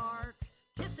in the dark,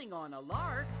 kissing on a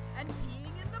lark, and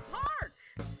peeing in the park.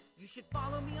 You should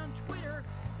follow me on Twitter.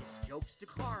 It's Jokes to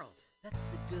Carl. That's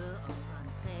the duh of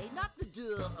Francais, not the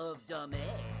duh of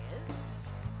dumbass.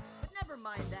 But never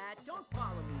mind that. Don't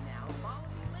follow me now. Follow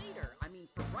me later. I mean,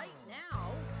 for right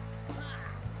now,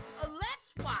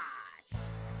 let's watch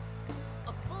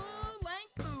a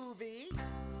full-length movie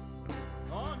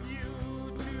on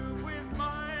YouTube with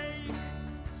Mike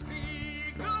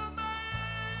Spiegelman.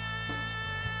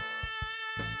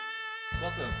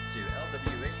 Welcome to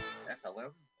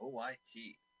LWA-FLM-OYT.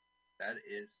 That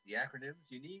is the acronyms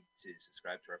you need to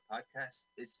subscribe to our podcast.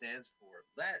 It stands for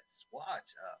Let's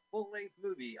Watch a Full-Length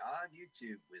Movie on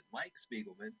YouTube with Mike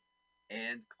Spiegelman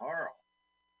and Carl.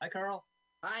 Hi, Carl.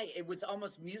 Hi, it was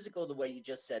almost musical the way you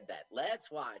just said that.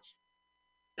 Let's watch.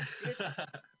 Do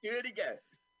it again.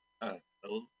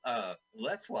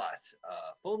 Let's watch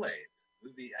a full-length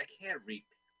movie. I can't recreate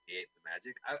the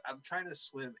magic. I'm trying to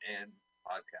swim and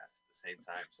podcast at the same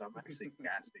time, so I'm actually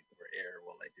gasping for air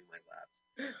while I do my laps.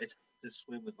 It's hard to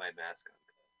swim with my mask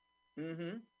on.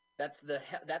 Mm-hmm. That's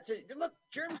it. Look,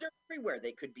 germs are everywhere.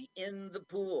 They could be in the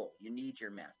pool. You need your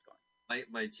mask on.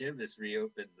 My gym has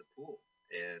reopened the pool,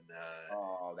 and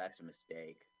oh, that's a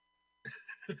mistake.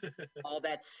 All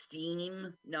that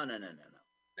steam? No. No.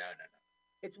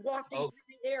 It's wafting through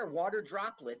the air, water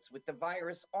droplets with the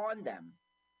virus on them.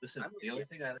 Listen, the only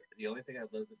thing I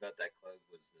loved about that club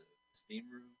was the steam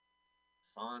room,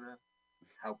 sauna.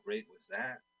 How great was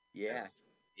that? Yeah.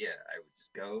 I would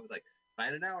just go, like,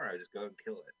 find an hour, I would just go and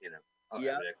kill it, you know.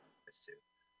 Yeah. Too.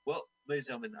 Well, ladies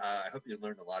and gentlemen, I hope you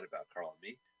learned a lot about Carl and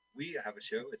me. We have a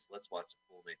show. It's Let's Watch a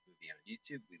Full-Length Movie on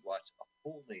YouTube. We watch a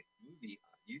full-length movie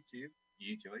on YouTube.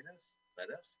 You join us,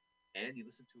 let us, and you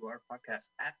listen to our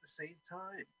podcast at the same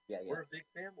time. Yeah. We're a big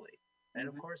family. And,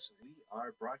 of course, we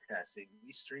are broadcasting.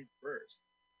 We stream first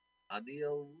on the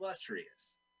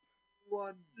illustrious,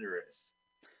 wondrous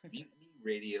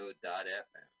MutinyRadio.fm.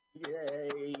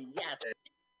 Yay, yes.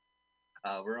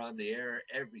 We're on the air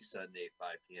every Sunday,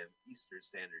 5 p.m. Eastern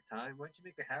Standard Time. Why don't you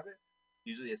make a habit?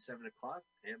 Usually at 7 o'clock,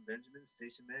 Pam Benjamin,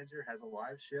 station manager, has a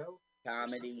live show.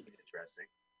 Comedy. Interesting.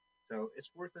 So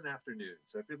it's worth an afternoon.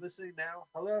 So if you're listening now,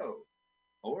 hello.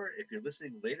 Or if you're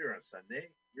listening later on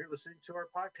Sunday, you're listening to our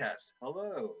podcast.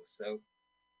 Hello. So,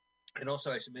 and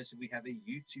also I should mention we have a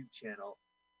YouTube channel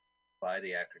by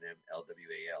the acronym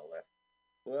LWALF.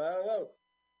 Whoa.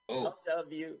 Oh,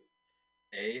 LW.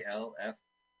 ALF.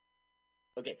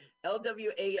 Okay.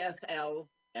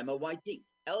 LWAFLMOYT.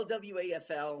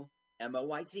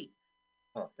 LWAFLMOYT.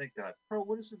 Oh, thank God. Pearl,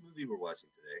 what is the movie we're watching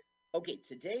today? Okay,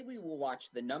 today we will watch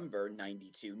the number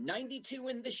 92. 92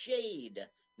 in the Shade,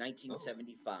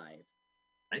 1975.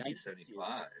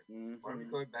 1975. Mm-hmm. Why are we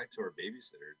going back to our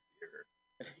babysitter here?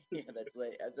 Yeah,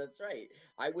 that's right.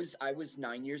 I was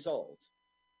 9 years old.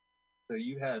 So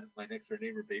you had my next door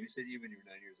neighbor babysit you when you were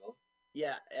 9 years old?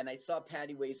 Yeah, and I saw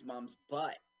Patty Way's mom's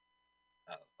butt.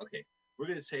 Oh, okay. We're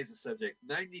going to change the subject.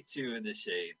 92 in the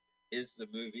Shade is the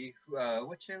movie.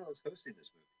 What channel is hosting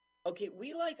this movie? Okay,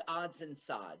 we like Odds and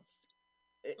Sods.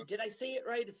 Did I say it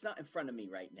right? It's not in front of me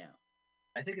right now.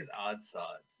 I think it's Odd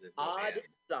Sods. Odd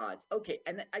Sods. Okay,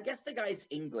 and I guess the guy's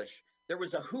English. There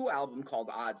was a Who album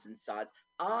called Odds and Sods.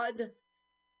 Odd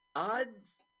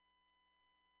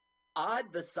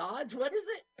the Sods? What is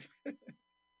it?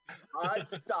 Odd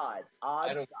Sods.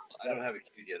 I don't have it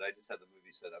queued yet. I just had the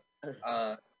movie set up.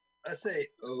 Let's say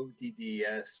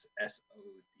ODDS-SODS.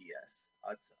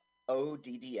 Odd Sods.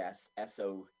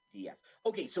 ODDS-SODS.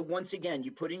 Okay, so once again,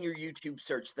 you put in your YouTube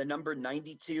search the number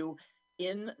 92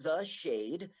 in the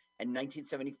Shade and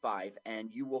 1975,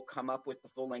 and you will come up with the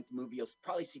full-length movie. You'll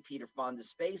probably see Peter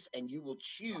Fonda's face, and you will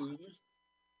choose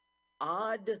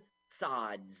Odd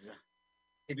Sods.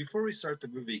 Hey, before we start the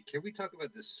movie, can we talk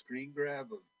about this screen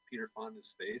grab of Peter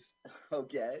Fonda's face?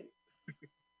 Okay.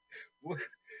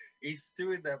 He's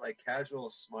doing that like casual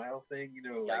smile thing, you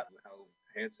know, like how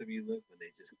handsome you look when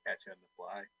they just catch you on the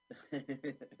fly.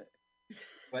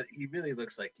 But he really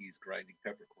looks like he's grinding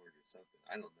peppercorn or something.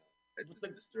 I don't know. It's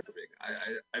disturbing.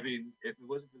 I mean, if it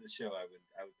wasn't for the show, I would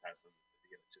pass on the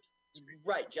video just from the screen.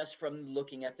 Right, just from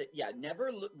looking at the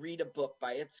never read a book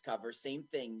by its cover. Same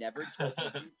thing. Never check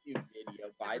a YouTube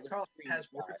video by the screen.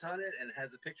 Has words on it and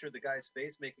has a picture of the guy's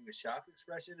face making a shock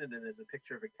expression, and then there's a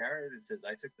picture of a carrot and says,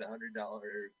 "I took the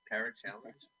 $100 carrot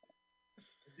challenge."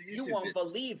 You won't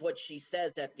believe what she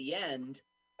says at the end.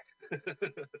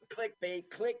 Clickbait,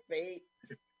 clickbait.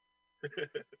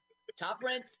 Top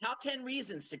 10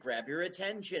 reasons to grab your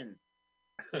attention.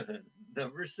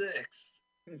 Number 6.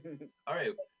 All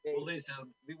right. Well, ladies and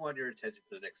gentlemen, we want your attention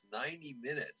for the next 90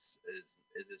 minutes is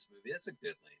this movie. That's a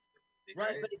good length for a movie.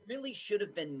 Right, but it really should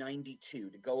have been 92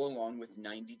 to go along with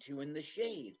 92 in the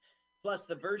Shade. Plus,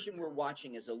 the version we're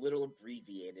watching is a little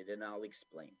abbreviated, and I'll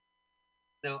explain.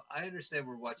 Now, I understand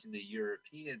we're watching the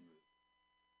European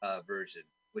version,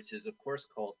 which is, of course,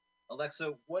 called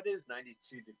Alexa, what is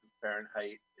 92 degrees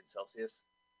Fahrenheit in Celsius?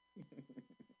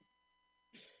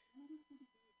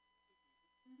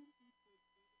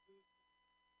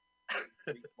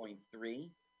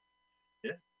 3.3.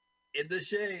 Yeah. In the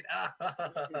Shade.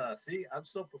 See, I'm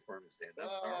still performing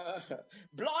stand-up.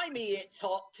 Blimey, it's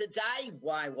hot today.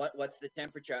 Why, what's the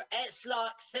temperature? It's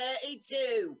like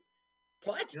 32.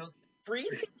 What?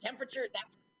 Freezing temperature?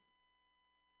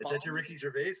 Is that your Ricky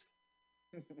Gervais?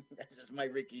 This is my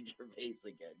Ricky Gervais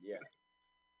again, yeah.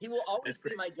 He will always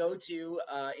be my go-to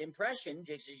impression,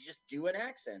 just do an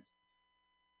accent.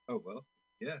 Oh, well,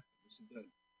 yeah.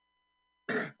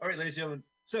 All right, ladies and gentlemen.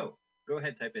 So, go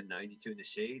ahead, type in 92 in the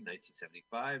Shade,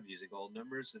 1975, using all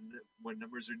numbers, and when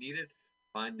numbers are needed,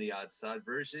 find the Odd Sod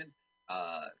version,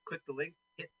 click the link,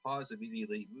 hit pause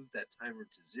immediately, move that timer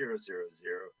to 000.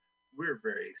 We're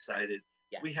very excited.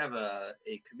 Yeah. We have a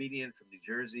comedian from New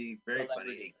Jersey, very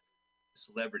funny.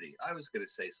 Celebrity. I was going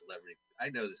to say celebrity.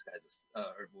 I know this guy's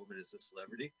or woman is a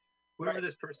celebrity. Whoever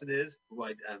this person is, who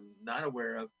I'm not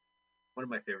aware of, one of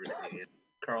my favorite comedians.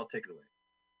 Carl, take it away.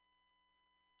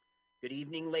 Good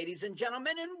evening, ladies and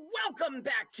gentlemen, and welcome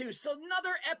back to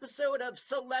another episode of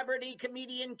Celebrity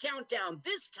Comedian Countdown.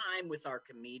 This time with our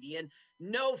comedian,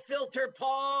 No Filter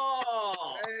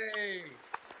Paul. Hey,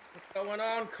 what's going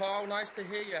on, Carl? Nice to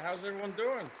hear you. How's everyone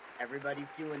doing?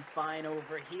 Everybody's doing fine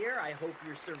over here. I hope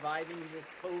you're surviving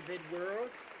this COVID world.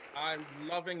 I'm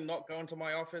loving not going to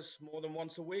my office more than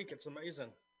once a week. It's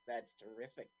amazing. That's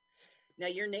terrific. Now,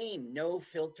 your name, No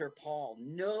Filter Paul,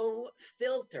 No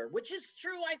Filter, which is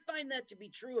true. I find that to be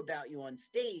true about you on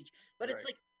stage. But it's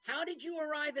like, how did you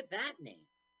arrive at that name?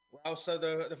 Well, so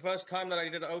the first time that I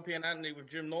did Opie and Anthony with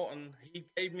Jim Norton, he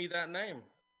gave me that name.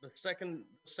 The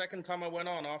second time I went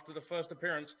on after the first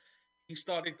appearance, he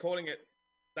started calling it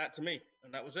that to me,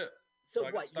 and that was it. So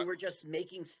what, you were just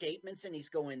making statements and he's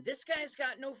going, this guy's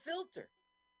got no filter.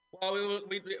 Well,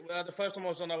 the first time I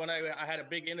was on O&A, I had a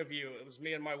big interview. It was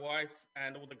me and my wife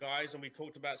and all the guys, and we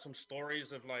talked about some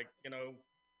stories of like,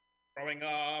 growing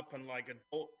up and like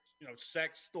adult,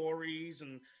 sex stories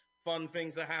and fun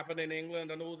things that happen in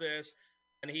England and all this.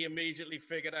 And he immediately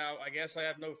figured out, I guess I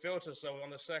have no filter. So on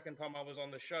the second time I was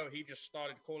on the show, he just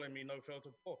started calling me No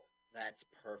Filter Paul. That's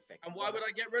perfect. And why would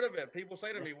I get rid of it? People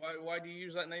say to me, why do you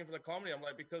use that name for the comedy? I'm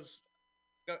like, because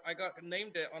I got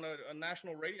named it on a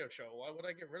national radio show. Why would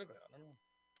I get rid of it? I don't know.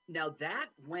 Now that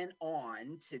went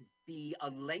on to be a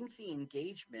lengthy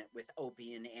engagement with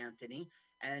Opie and Anthony.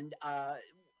 And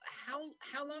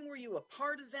how long were you a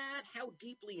part of that? How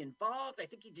deeply involved? I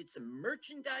think you did some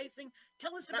merchandising.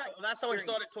 Tell us about. That's how I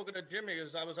started talking to Jimmy.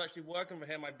 Is I was actually working with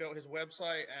him. I built his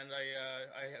website and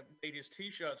I made his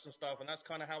T-shirts and stuff. And that's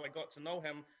kind of how I got to know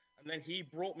him. And then he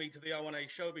brought me to the O&A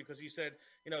show because he said,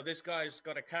 this guy's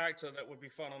got a character that would be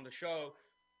fun on the show.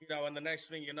 And the next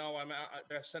thing you know,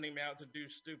 they're sending me out to do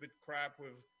stupid crap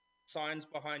with signs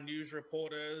behind news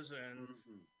reporters and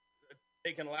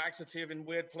taking laxative in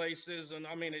weird places. And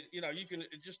I mean, you can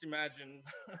just imagine.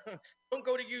 Don't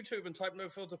go to YouTube and type No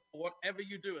Filter for whatever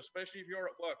you do, especially if you're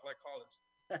at work like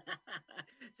Collins.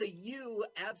 So you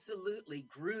absolutely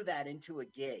grew that into a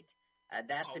gig.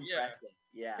 That's impressive.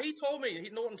 Yeah.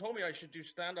 Norton told me I should do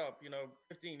stand-up,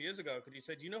 15 years ago, because he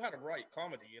said, you know how to write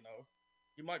comedy,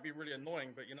 You might be really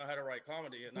annoying, but you know how to write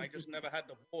comedy. And I just never had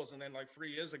the balls. And then like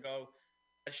 3 years ago,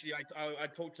 actually, I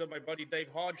talked to my buddy Dave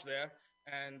Hodge there,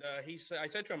 and I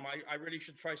said to him, I really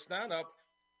should try stand-up.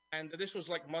 And this was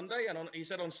like Monday, and he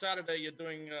said on Saturday you're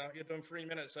doing 3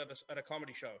 minutes at a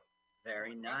comedy show.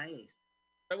 Very nice.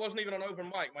 It wasn't even an open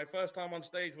mic. My first time on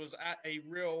stage was at a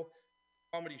real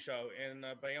comedy show in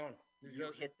Bayonne.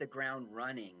 You hit the ground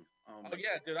running. Oh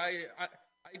yeah, dude! I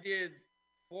did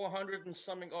 400 and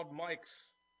something odd mics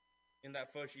in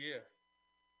that first year.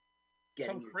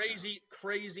 Some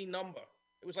crazy number.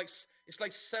 It's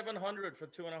like 700 for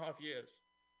 2.5 years.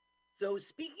 So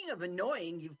speaking of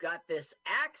annoying, you've got this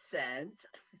accent.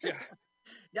 Yeah.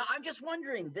 Now I'm just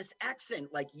wondering, this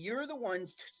accent, like you're the one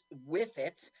with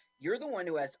it. You're the one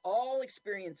who has all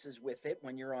experiences with it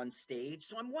when you're on stage.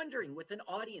 So I'm wondering, with an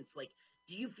audience, like,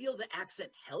 do you feel the accent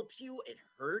helps you? It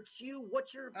hurts you?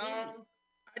 What's your opinion?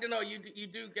 I don't know. You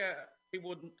do get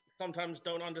people sometimes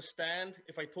don't understand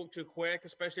if I talk too quick,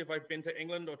 especially if I've been to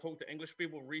England or talked to English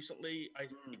people recently. I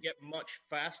get much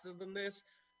faster than this.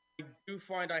 I do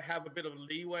find I have a bit of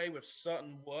leeway with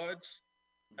certain words.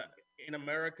 In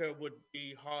America would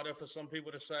be harder for some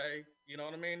people to say. You know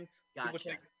what I mean?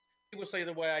 Gotcha. People say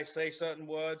the way I say certain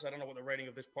words. I don't know what the rating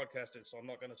of this podcast is, so I'm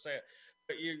not going to say it.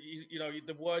 But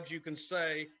the words you can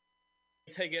say,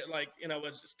 you take it like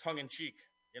as tongue in cheek.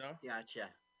 Gotcha.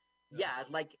 Yeah,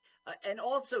 like, and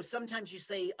also sometimes you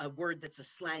say a word that's a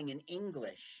slang in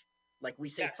English, like we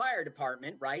say fire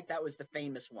department, right? That was the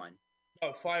famous one.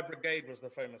 Oh, fire brigade was the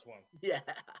famous one. Yeah,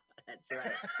 that's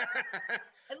right.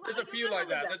 There's a few like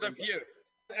that. There's a few.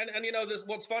 And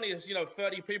what's funny is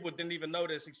 30 people didn't even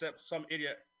notice except some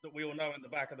idiot that we all know in the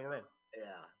back of the room. Yeah,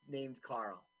 named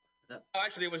Carl.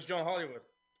 Actually, it was John Hollywood.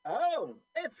 Oh,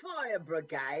 a fire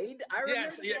brigade. I remember.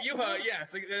 Yes, yeah, you heard.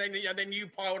 Yes, and then you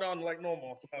piled on like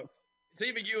normal. So it's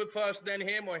either you first, then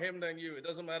him, or him, then you. It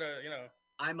doesn't matter,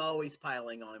 I'm always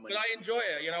piling on. But I enjoy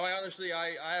it. I honestly,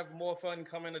 I have more fun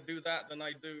coming to do that than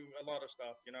I do a lot of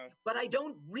stuff. But I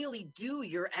don't really do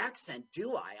your accent,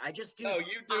 do I? I just do. No,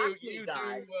 you do. You do.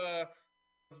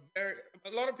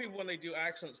 A lot of people when they do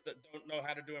accents that don't know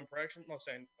how to do impressions.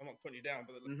 I'm not putting you down,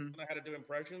 but they don't know how to do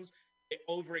impressions. They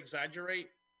over exaggerate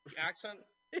the accent.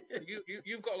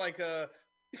 You've got like a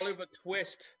Oliver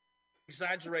Twist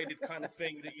exaggerated kind of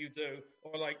thing that you do,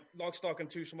 or like Lock, Stock, and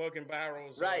Two Smoking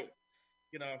Barrels, right?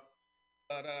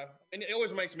 But and it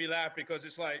always makes me laugh because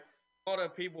it's like a lot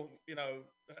of people,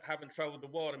 haven't traveled the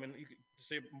world. I mean, you can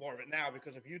see more of it now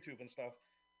because of YouTube and stuff.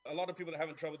 A lot of people that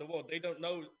haven't traveled the world, they don't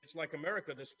know it's like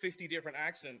America. There's 50 different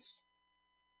accents.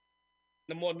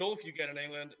 The more north you get in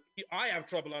England, I have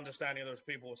trouble understanding those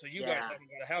people. So you guys haven't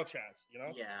got a hell chance,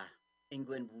 Yeah,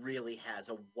 England really has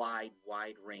a wide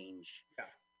range.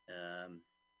 Yeah.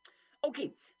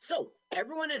 Okay, so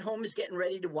everyone at home is getting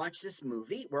ready to watch this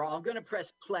movie. We're all going to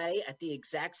press play at the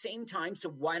exact same time. So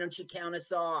why don't you count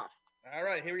us off? All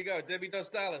right, here we go. Debbie Does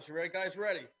Dallas. You ready, guys?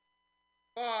 Ready?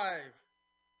 5,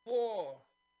 4,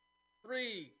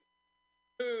 3,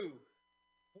 2,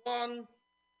 1,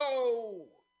 go!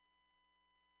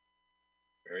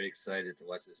 Very excited to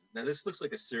watch this. Now, this looks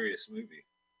like a serious movie.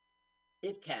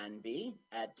 It can be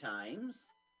at times.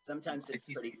 Sometimes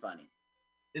it's pretty funny.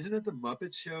 Isn't it the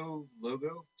Muppet Show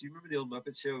logo? Do you remember the old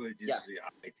Muppet Show? Or did you see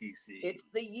ITC? It's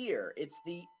the year. It's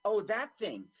that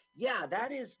thing. Yeah,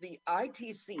 that is the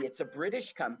ITC. It's a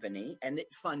British company, and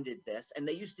it funded this. And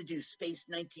they used to do Space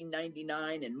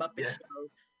 1999 and Muppet Show,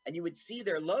 and you would see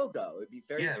their logo. It'd be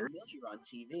very familiar on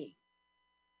TV.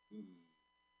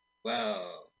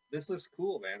 Wow, this looks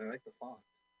cool, man. I like the font.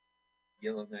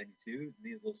 Yellow 92,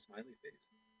 neat little smiley face.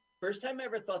 First time I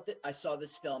ever thought that I saw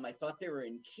this film, I thought they were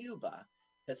in Cuba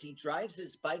because he drives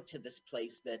his bike to this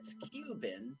place that's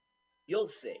Cuban. You'll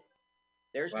see.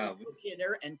 There's Michael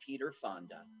Kidder and Peter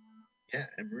Fonda. Yeah,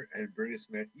 and Bernie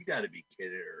Smith. You got to be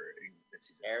kidding her.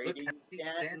 Harry Dean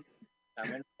Stanton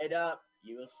coming right up.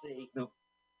 You will see. No,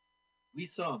 we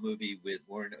saw a movie with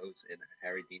Warren Oates and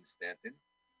Harry Dean Stanton.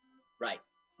 Right,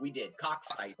 we did.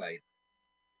 Cockfight.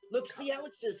 Look, see how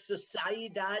it's the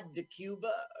Sociedad de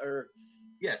Cuba, or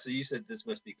yeah. So you said this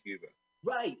must be Cuba,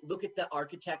 right? Look at the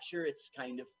architecture. It's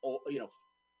kind of 40s,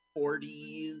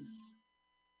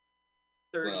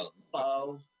 30s.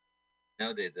 Well,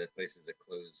 nowadays the places that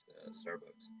closed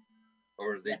Starbucks,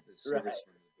 or the service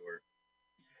from the door.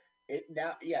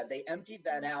 They emptied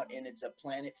that out, and it's a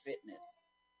Planet Fitness.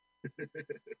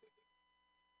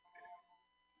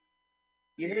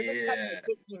 You hear this kind of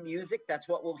hickey music? That's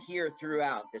what we'll hear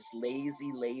throughout, this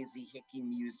lazy, hickey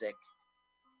music.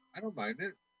 I don't mind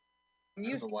it. I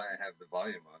don't know why I have the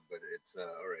volume on, but it's all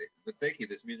right. But thank you.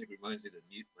 This music reminds me to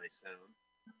mute my sound.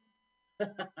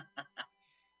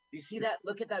 You see that?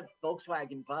 Look at that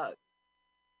Volkswagen Bug.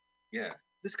 Yeah.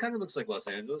 This kind of looks like Los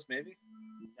Angeles, maybe?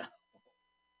 No.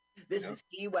 This is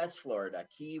Key West, Florida.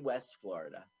 Key West,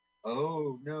 Florida.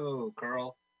 Oh, no,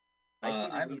 Carl. I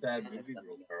have a bad movie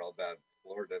rule, Carl, about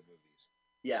Florida movies.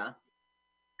 Yeah.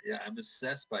 Yeah, I'm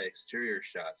obsessed by exterior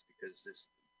shots because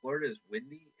Florida is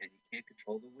windy and you can't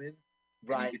control the wind.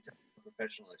 Right. You can tell how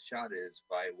professional a shot is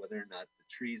by whether or not the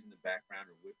trees in the background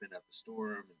are whipping up a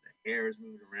storm and the hair is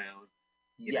moving around.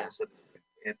 You know, something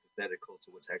antithetical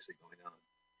to what's actually going on.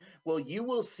 Well, you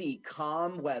will see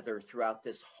calm weather throughout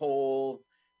this whole.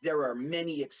 There are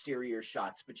many exterior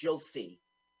shots, but you'll see.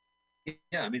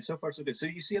 Yeah, I mean, so far so good. So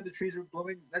you see how the trees are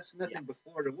blowing? That's nothing but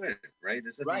Florida wind, right?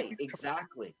 There's nothing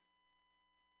exactly.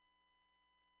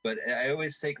 But I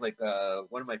always take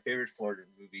one of my favorite Florida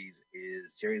movies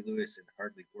is Jerry Lewis and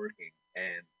Hardly Working,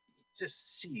 and you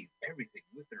just see everything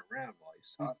whipping around while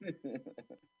he's talking.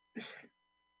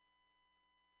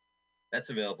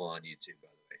 That's available on YouTube, by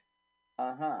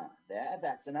the way.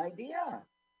 That's an idea.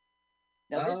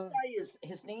 Now this guy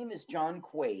his name is John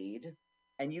Quaid.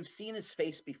 And you've seen his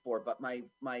face before, but my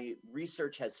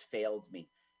research has failed me.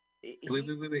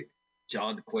 Wait.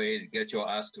 John Quaid, get your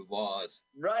ass to Voss.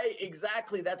 Right,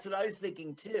 exactly. That's what I was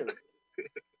thinking, too.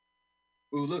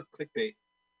 Ooh, look, clickbait.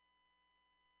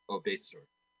 Oh, bait store.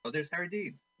 Oh, there's Harry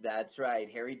Dean. That's right.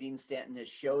 Harry Dean Stanton has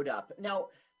showed up. Now,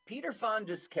 Peter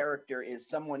Fonda's character is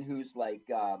someone who's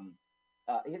like,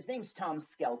 his name's Tom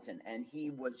Skelton, and he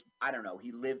was, I don't know,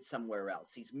 he lived somewhere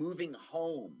else. He's moving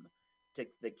home to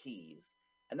the Keys.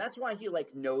 And that's why he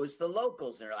knows the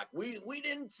locals. And they're like, we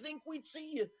didn't think we'd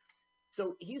see you.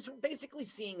 So he's basically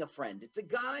seeing a friend. It's a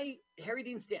guy, Harry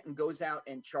Dean Stanton goes out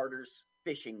and charters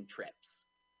fishing trips.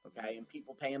 Okay. And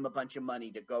people pay him a bunch of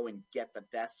money to go and get the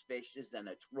best fishes and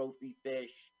a trophy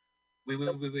fish. Wait.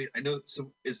 I know.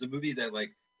 So is the movie that a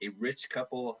rich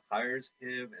couple hires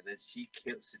him and then she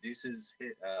seduces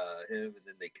him and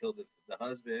then they kill the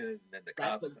husband and then the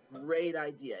cops? That's a great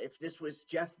idea. If this was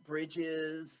Jeff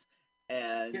Bridges.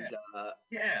 And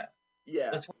yeah.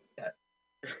 Let's watch that.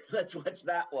 Let's watch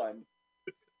that one.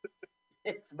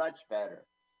 It's much better.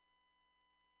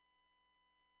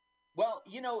 Well,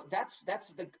 that's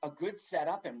a good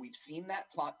setup, and we've seen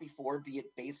that plot before, be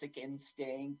it Basic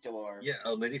Instinct or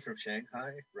A Lady from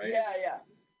Shanghai, right? Yeah.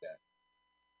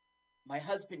 My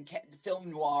husband can't film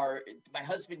noir. My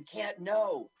husband can't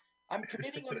know. I'm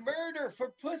committing a murder for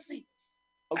pussy.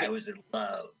 Okay. I was in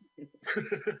love.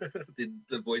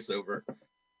 the voiceover.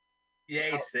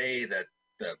 They say that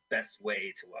the best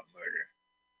way to a murder.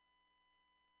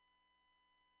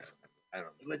 I don't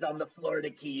know. It was on the Florida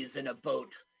Keys in a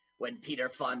boat when Peter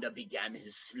Fonda began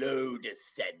his slow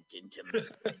descent into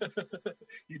murder.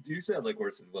 You do sound like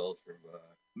Orson Welles from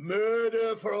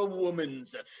Murder for a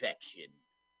Woman's Affection.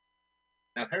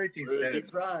 Now Harry Dean Stanton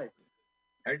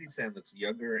looks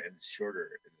younger and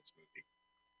shorter in this movie.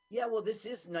 Yeah, well, this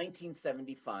is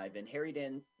 1975, and Harry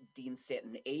Dean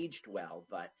Stanton aged well,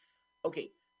 but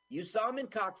okay, you saw him in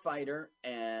Cockfighter,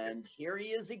 and here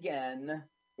he is again.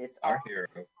 It's our hero,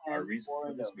 our reason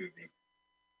for this movie.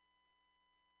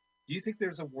 Do you think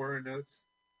there's a Warren Oates?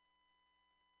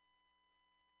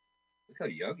 Look how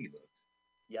young he looks.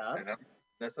 Yeah. And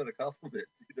that's not a compliment.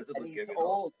 He doesn't look he's young at old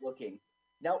all. Looking.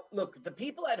 Now, look, the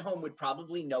people at home would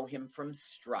probably know him from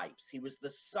Stripes. He was the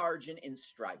sergeant in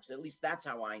Stripes. At least that's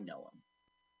how I know him.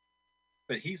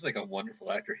 But he's like a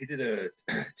wonderful actor. He did a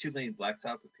two-lane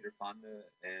blacktop with Peter Fonda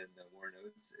and Warren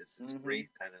Oates. It's this great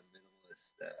kind of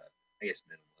minimalist, I guess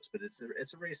minimalist, but it's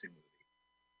a racing movie.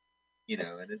 You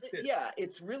know, and it's good. Yeah,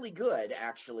 it's really good,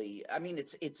 actually. I mean,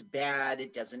 it's bad.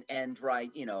 It doesn't end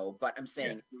right, you know. But I'm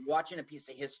saying, if you're watching a piece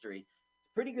of history,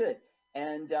 it's pretty good.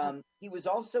 And he was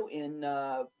also in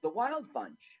The Wild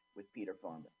Bunch with Peter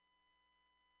Fonda.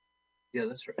 Yeah,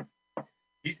 that's right.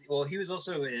 He was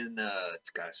also in.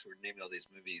 Gosh, we're naming all these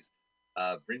movies.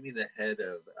 Bring Me the Head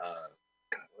of.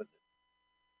 God, what is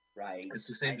it? Right. It's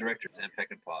the same director, Sam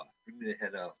Peckinpah. Bring Me the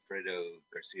Head of Alfredo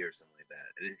Garcia or something like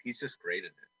that. And he's just great in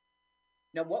it.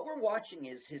 Now, what we're watching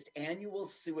is his annual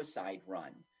suicide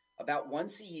run. About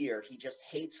once a year, he just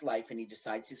hates life and he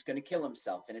decides he's going to kill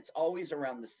himself. And it's always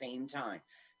around the same time.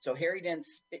 So Harry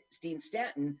Dean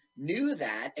Stanton knew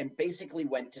that and basically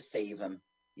went to save him,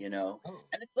 you know. Oh.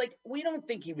 And it's like, we don't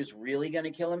think he was really going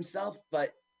to kill himself,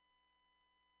 but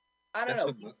I don't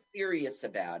know. He's serious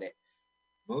about it.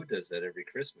 Mo does that every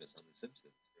Christmas on The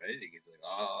Simpsons, right? He's like,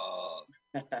 oh.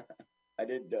 I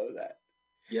didn't know that.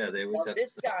 Yeah, they always have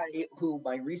this guy who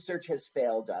my research has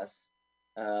failed us.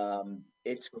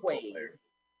 It's Quaid.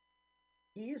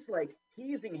 He's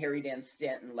teasing Harry Dean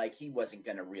Stanton like he wasn't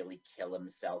going to really kill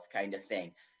himself, kind of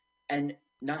thing. And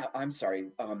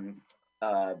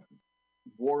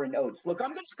Warren Oates. Look,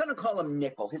 I'm just going to call him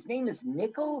Nickel. His name is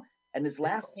Nickel, and his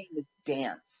last name is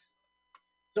Dance.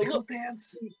 So look,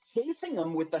 Dance. He's chasing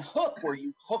him with the hook where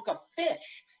you hook a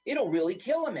fish. It'll really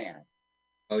kill a man.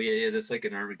 Oh, yeah, that's like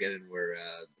in Armageddon where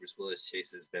Bruce Willis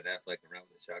chases Ben Affleck around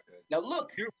with a shotgun. Now,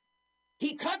 look,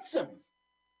 he cuts him.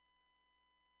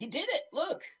 He did it.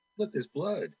 Look. Look, there's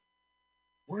blood.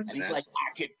 And he's like,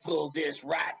 I could pull this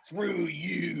right through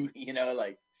you. You know,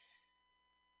 like.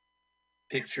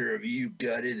 Picture of you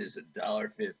gutted is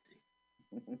 $1.50.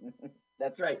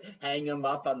 That's right. Hang him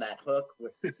up on that hook,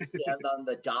 stand on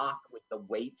the dock with the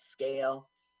weight scale.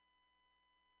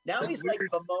 Now he's like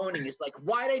bemoaning. He's like,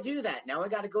 why'd I do that? Now I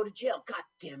got to go to jail. God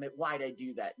damn it. Why'd I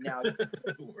do that? Now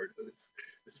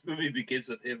this movie begins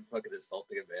with him fucking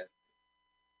assaulting a man.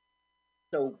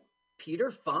 So Peter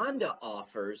Fonda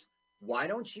offers, why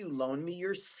don't you loan me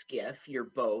your skiff, your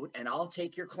boat, and I'll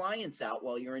take your clients out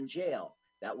while you're in jail.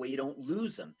 That way you don't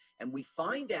lose them. And we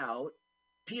find out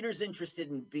Peter's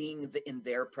interested in being in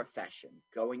their profession,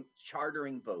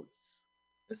 chartering boats.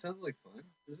 That sounds like fun.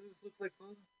 Does this look like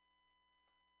fun?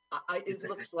 It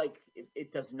looks like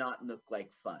it does not look like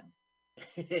fun.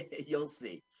 You'll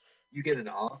see. You get an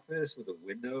office with a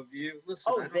window view.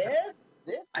 Listen,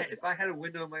 if I had a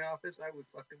window in my office, I would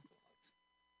fucking pause.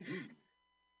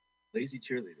 Lazy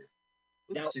cheerleader.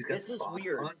 Now, this is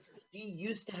weird. He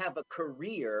used to have a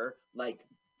career like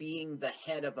being the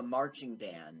head of a marching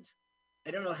band.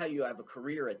 I don't know how you have a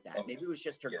career at that. Maybe it was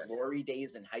just her glory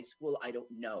days in high school. I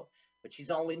don't know. But she's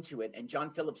all into it. And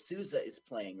John Philip Sousa is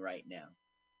playing right now.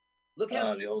 Look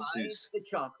how she buys the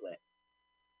chocolate.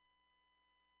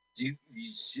 Do you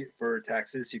for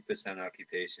taxes, you put down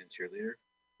occupation cheerleader?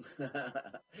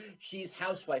 She's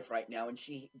housewife right now, and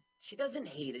she doesn't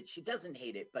hate it. She doesn't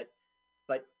hate it, but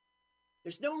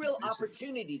there's no real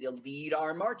opportunity to lead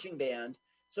our marching band.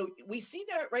 So we see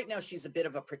that right now she's a bit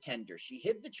of a pretender. She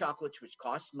hid the chocolates, which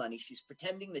cost money. She's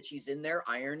pretending that she's in there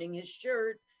ironing his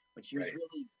shirt when she was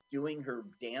really doing her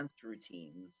dance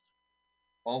routines.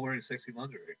 All wearing sexy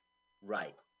lingerie.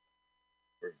 Right.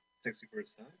 Or sexy for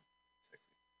its time. Sexy.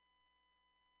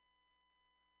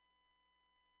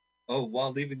 Oh,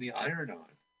 while leaving the iron on.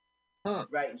 Huh.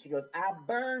 Right. And she goes, I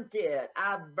burnt it.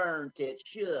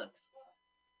 Shucks.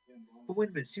 But wait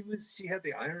a minute, she had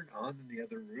the iron on in the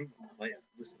other room. Like,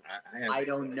 listen, I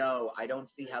don't know. I don't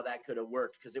see how that could have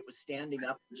worked because it was standing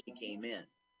up when she came in.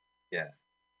 Yeah.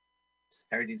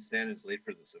 Harry Dean Stanton's late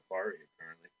for the safari,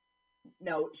 apparently.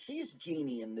 No, she's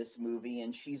Jeannie in this movie,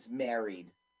 and she's married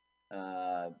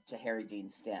to Harry Dean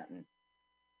Stanton.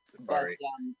 Safari.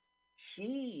 But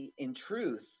she, in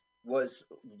truth, was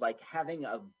like having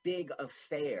a big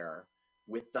affair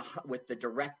with the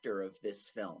director of this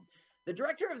film. The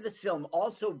director of this film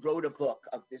also wrote a book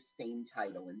of this same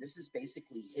title, and this is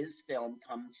basically his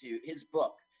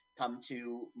book come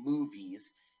to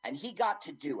movies, and he got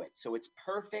to do it. So it's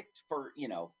perfect for,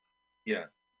 Yeah.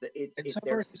 And so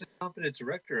far, he's a competent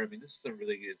director. I mean, this is a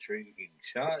really intriguing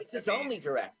shot. It's his only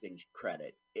directing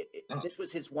credit. This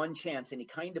was his one chance, and he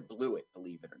kind of blew it,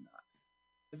 believe it or not.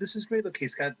 But this is great. Look,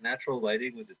 he's got natural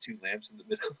lighting with the two lamps in the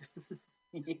middle.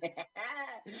 Yeah.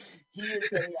 He is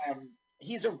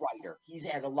He's a writer. He's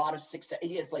had a lot of success.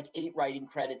 He has like 8 writing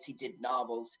credits. He did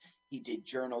novels. He did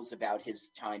journals about his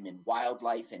time in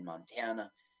wildlife in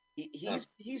Montana.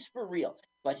 He's for real,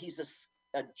 but he's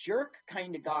a jerk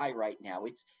kind of guy right now.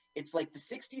 It's like the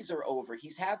 60s are over.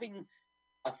 He's having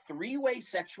a 3-way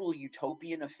sexual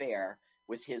utopian affair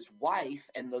with his wife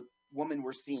and the woman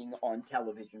we're seeing on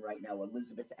television right now,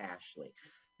 Elizabeth Ashley.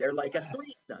 They're like a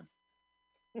threesome.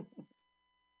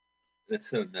 That's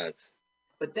so nuts.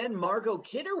 But then Margot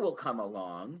Kidder will come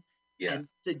along and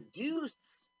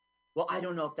seduce. Well, I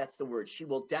don't know if that's the word. She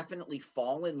will definitely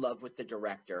fall in love with the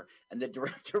director, and the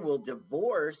director will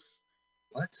divorce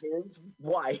his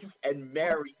wife and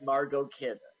marry Margot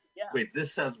Kidder. Yeah. Wait,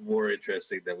 this sounds more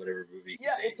interesting than whatever movie.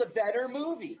 Yeah, it's a better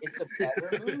movie. It's a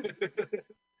better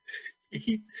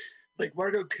movie. Like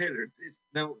Margot Kidder.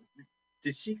 Now,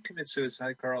 did she commit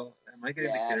suicide, Carl? Am I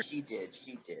getting the she did.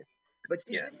 She did. But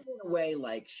she did it in a way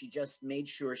like she just made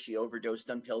sure she overdosed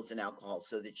on pills and alcohol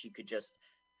so that she could just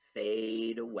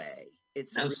fade away.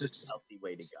 It's a really healthy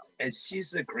way to go. And she's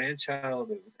the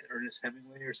grandchild of Ernest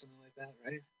Hemingway or something like that,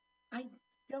 right? I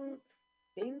don't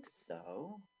think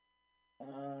so.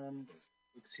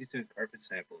 She's doing carpet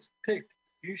samples. Pick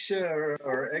fuchsia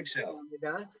or eggshell.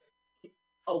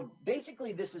 Oh,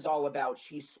 basically, this is all about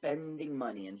she's spending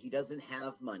money and he doesn't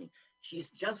have money.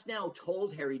 She's just now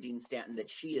told Harry Dean Stanton that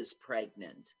she is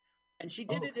pregnant. And she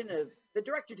did it the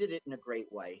director did it in a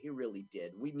great way. He really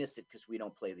did. We miss it because we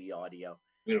don't play the audio.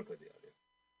 We don't play the audio.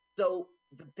 So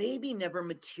the baby never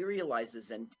materializes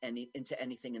into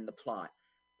anything in the plot.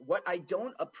 What I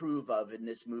don't approve of in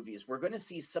this movie is we're going to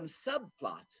see some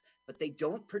subplots, but they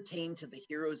don't pertain to the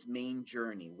hero's main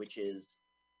journey, which is...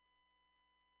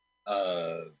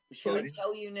 Shall I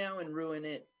tell you now and ruin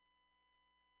it?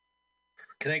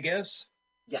 Can I guess?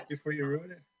 Yes. Before you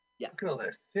ruin it? Yeah. Look at all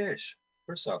that fish.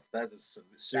 First off, that is some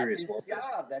serious work.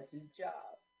 That's his job.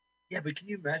 Yeah, but can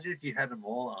you imagine if you had them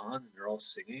all on and they're all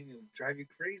singing? It would drive you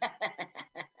crazy.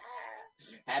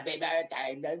 Happy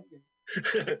birthday.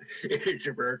 It's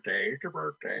your birthday. It's your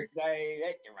birthday. It's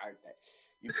your birthday.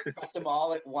 You press them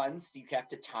all at once. You have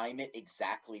to time it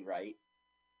exactly right.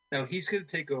 Now, he's going to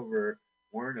take over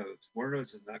Warnos.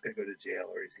 Warnos is not going to go to jail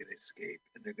or he's going to escape.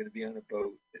 And they're going to be on a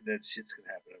boat. And then shit's going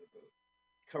to happen on a boat.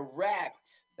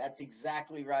 Correct. That's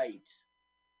exactly right.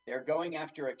 They're going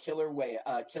after a killer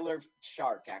killer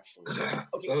shark, actually.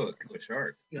 Okay. Oh, a killer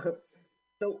shark.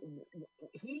 So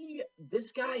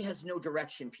this guy has no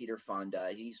direction, Peter Fonda.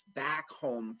 He's back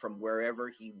home from wherever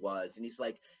he was. And he's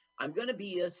like, I'm going to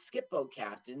be a skip boat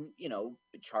captain,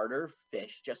 charter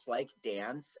fish, just like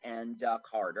Dance and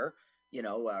Carter,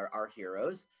 our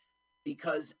heroes,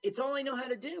 because it's all I know how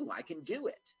to do. I can do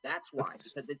it. That's why,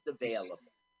 because it's available.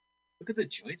 Look at the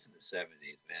joints in the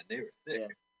 70s, man. They were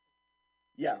thick.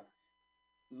 Yeah.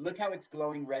 Look how it's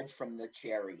glowing red from the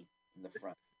cherry in the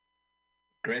front.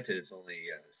 Granted, it's only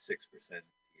 6% THC,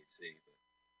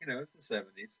 but, it's the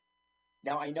 70s.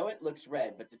 Now, I know it looks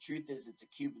red, but the truth is it's a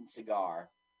Cuban cigar.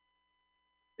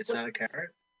 It's not a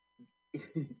carrot?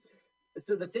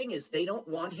 So the thing is, they don't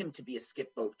want him to be a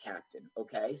skip boat captain,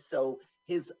 okay? So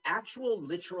his actual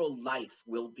literal life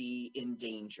will be in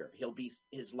danger.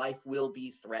 His life will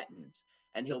be threatened,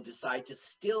 and he'll decide to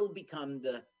still become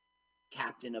the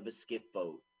captain of a skip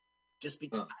boat. Just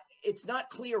because it's not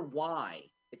clear why.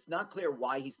 It's not clear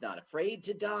why he's not afraid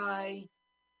to die.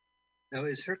 Now,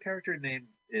 is her character name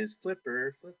is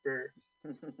Flipper?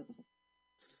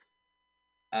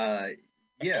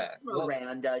 Yeah.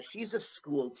 Miranda, she's a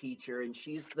school teacher, and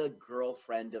she's the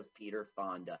girlfriend of Peter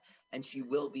Fonda, and she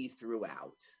will be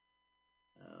throughout.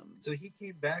 So he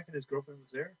came back and his girlfriend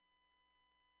was there?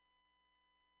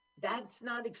 That's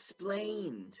not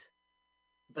explained.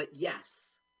 But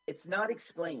yes, it's not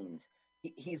explained.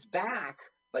 He's back,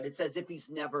 but it's as if he's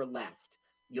never left.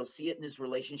 You'll see it in his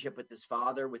relationship with his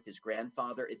father, with his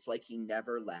grandfather. It's like he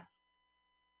never left.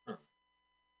 Huh.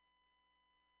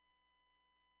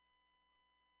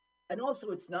 And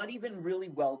also, it's not even really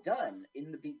well done.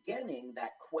 In the beginning,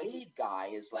 that Quaid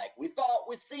guy is like, we thought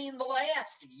we'd seen the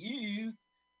last of you.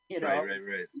 Right.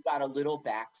 We got a little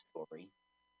backstory.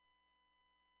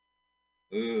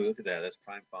 Ooh, look at that. That's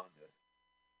prime Fonda.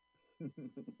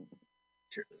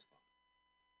 Shirtless Fonda.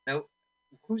 Now,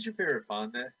 who's your favorite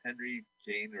Fonda? Henry,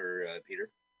 Jane, or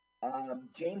Peter?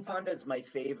 Jane Fonda is my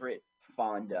favorite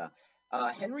Fonda.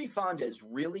 Henry Fonda is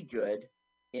really good,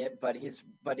 but it's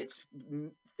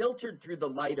filtered through the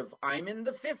light of I'm in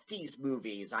the 50s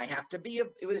movies. I have to be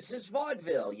this is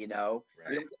vaudeville, Right. You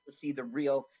don't get to see the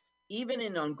real.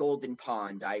 Even on Golden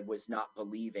Pond, I was not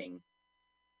believing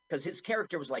because his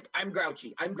character was like, I'm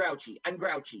grouchy.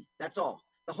 That's all.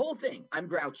 The whole thing. I'm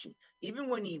grouchy. Even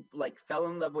when he like fell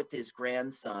in love with his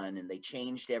grandson and they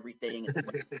changed everything and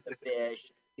went with the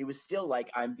fish, he was still like,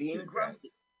 I'm being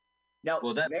grumpy. Now,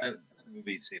 well, that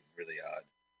movie seemed really odd.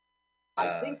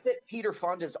 I think that Peter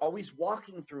Fonda is always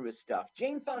walking through his stuff.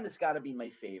 Jane Fonda's got to be my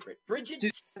favorite. Bridget.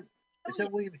 Dude, is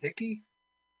that William Hickey?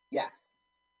 Yes.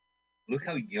 Look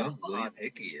how young William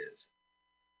Hickey is.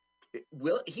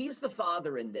 He's the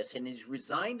father in this, and he's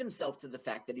resigned himself to the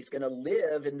fact that he's going to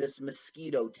live in this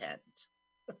mosquito tent.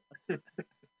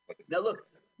 Now, look,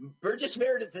 Burgess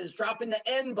Meredith is dropping the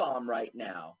N-bomb right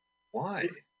now. Why?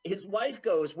 His wife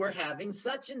goes, we're having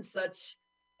such and such.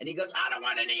 And he goes, I don't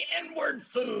want any N-word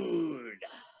food.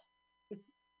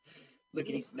 Look,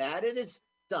 and he's mad at his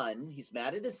son. He's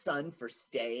mad at his son for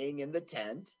staying in the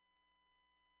tent.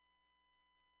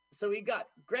 So we got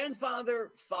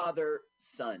grandfather, father,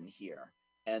 son here.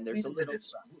 And there's a little...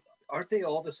 Aren't they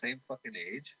all the same fucking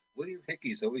age? William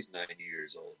Hickey's always 90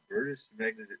 years old. Meredith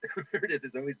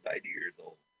is always 90 years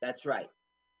old. That's right.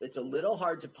 It's a little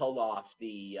hard to pull off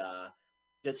the...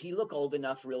 does he look old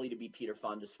enough really to be Peter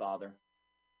Fonda's father?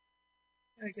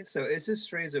 I guess so. It's just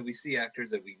strange that we see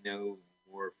actors that we know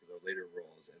more for the later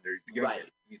roles, and they're younger,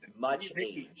 right, you know. Much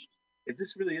aged. If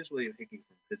this really is William Hickey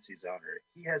from Fitzy's Honor,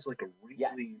 he has like a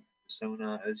wrinkly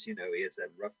persona, as you know, he has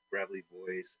that rough, gravelly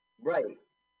voice. Right.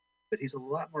 But he's a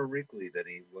lot more wrinkly than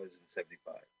he was in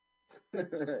 75.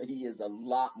 He is a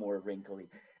lot more wrinkly.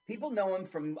 People know him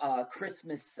from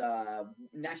Christmas,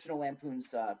 National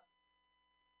Lampoon's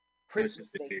Christmas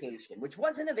Vacation, which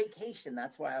wasn't a vacation.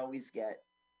 That's why I always get...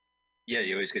 Yeah,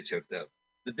 you always get choked up.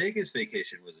 The Vegas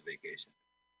Vacation was a vacation.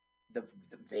 The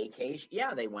vacation?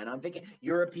 Yeah, they went on vacation.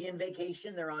 European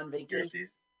vacation, they're on vacation.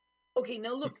 European. Okay,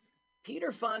 now look,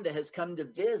 Peter Fonda has come to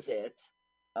visit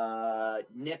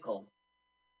Nickel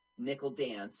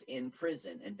Dance in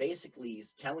prison, and basically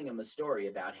he's telling him a story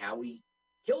about how he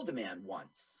killed a man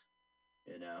once,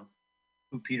 you know.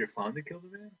 Who, Peter Fonda killed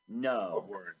a man? No.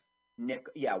 Or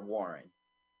Warren? Warren.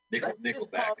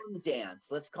 Nickelback.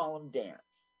 Let's call him Dance.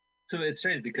 So it's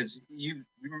strange because you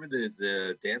remember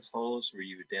the dance halls where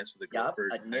you would dance with a girl for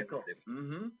a nickel.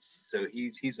 So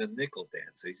he's a nickel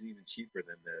dance, so he's even cheaper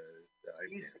than the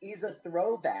he's a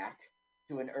throwback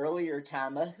to an earlier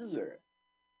time of here.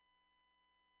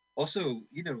 Also,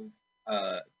 you know,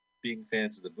 being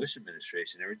fans of the Bush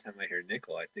administration, every time I hear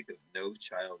nickel, I think of No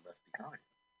Child Left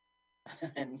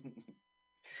Behind,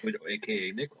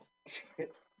 aka Nickel.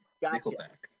 Gotcha.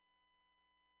 Nickelback.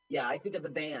 Yeah, I think of the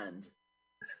band.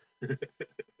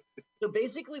 So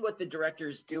basically what the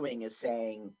director's doing is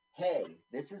saying, hey,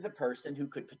 this is a person who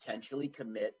could potentially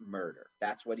commit murder.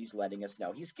 That's what he's letting us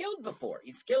know. He's killed before.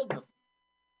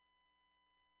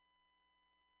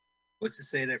 What's to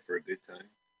say that for a good time?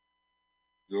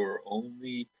 You're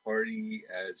only party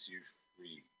as you're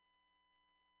free.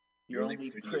 You're only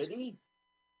pretty?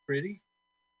 Pretty?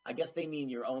 I guess they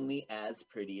mean you're only as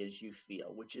pretty as you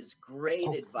feel, which is great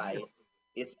advice.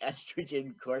 If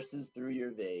estrogen courses through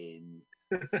your veins.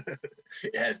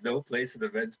 It has no place in the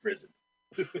men's prison.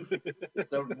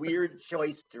 It's a weird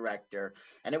choice, director.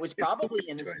 And it was probably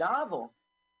in his novel.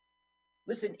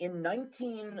 Listen, in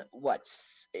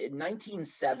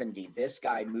 1970, this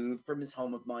guy moved from his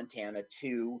home of Montana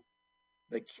to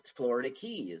the Florida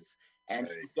Keys. And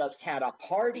he just had a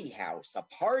party house.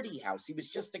 He was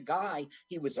just a guy.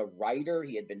 He was a writer.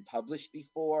 He had been published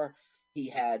before. He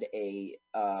had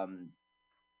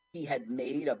he had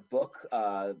made a book.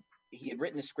 He had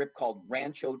written a script called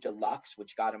Rancho Deluxe,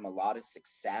 which got him a lot of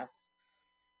success.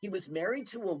 He was married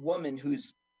to a woman who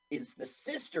is the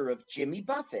sister of Jimmy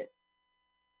Buffett.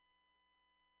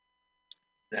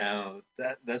 Now,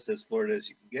 that's as Florida as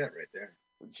you can get right there.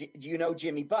 Do you know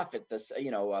Jimmy Buffett?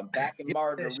 Back in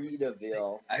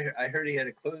Margaritaville. I heard he had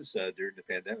to close during the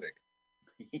pandemic.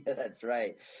 Yeah, that's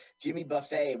right. Jimmy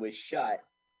Buffet was shut,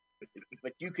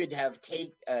 but you could have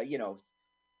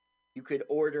you could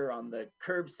order on the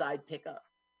curbside pickup.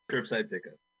 Curbside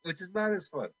pickup, which is not as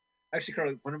fun. Actually,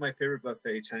 Carl, one of my favorite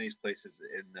buffet Chinese places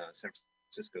in San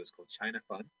Francisco is called China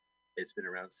Fun. It's been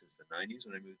around since the 90s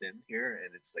when I moved in here,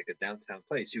 and it's like a downtown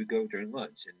place. You would go during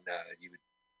lunch, and you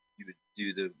would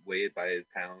do the weigh it by a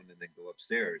pound and then go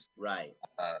upstairs. Right.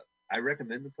 I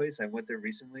recommend the place. I went there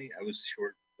recently. I was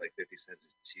short like 50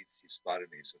 cents. She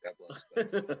spotted me, so God bless. But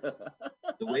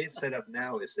the way it's set up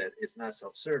now is that it's not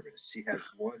self-service. She has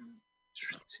one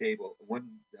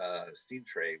steam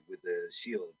tray with a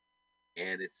shield,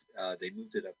 and it's they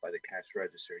moved it up by the cash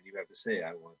register, and you have to say,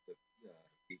 I want the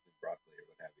beef and broccoli or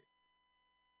what have you.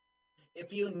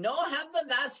 If you have the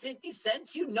last 50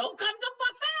 cents, come to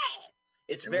buffet.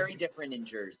 It's very different in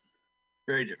Jersey.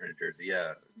 Very different in Jersey.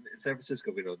 Yeah, in San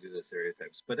Francisco we don't do the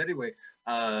stereotypes. But anyway,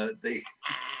 they.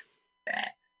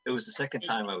 It was the second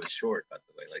time I was short. By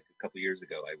the way, like a couple years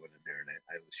ago, I went in there and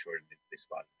I was short, and they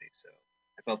spotted me. So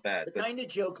I felt bad. The But kind of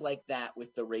joke like that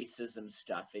with the racism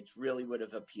stuff, it really would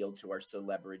have appealed to our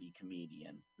celebrity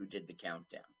comedian who did the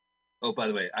countdown. oh, by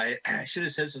the way, I should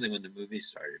have said something when the movie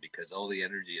started because all the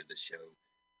energy of the show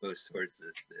goes towards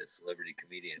the celebrity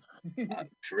comedian.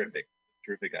 Terrific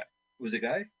guy. Was it a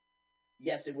guy?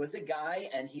 Yes, it was a guy,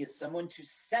 and he is someone to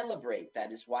celebrate.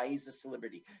 That is why he's a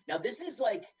celebrity. Now, this is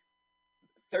like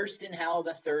Thurston Howell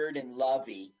III and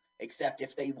Lovey, except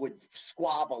if they would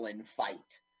squabble and fight.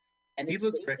 And He it's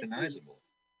looks basically- recognizable.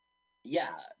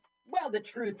 Yeah. Well, the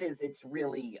truth is, it's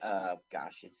really,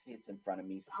 gosh, it's in front of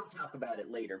me. So I'll talk about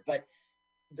it later. But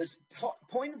the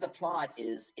point of the plot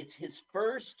is it's his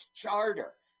first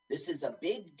charter. This is a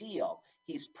big deal.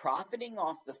 He's profiting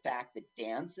off the fact that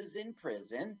Dance is in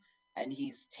prison, and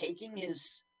he's taking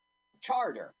his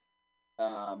charter.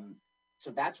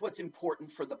 So that's what's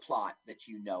important for the plot that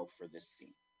you know for this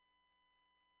scene.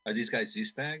 Are these guys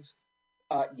douchebags?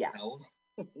 Yeah. Howell?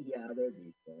 Yeah, they're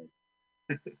douchebags.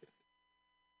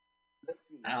 Let's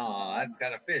see. Oh, I've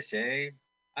got a fish, eh?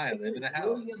 I live in a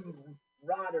house. William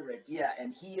Roderick, yeah,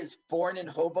 and he is born in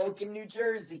Hoboken, New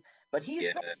Jersey, but he's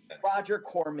Yeah. from Roger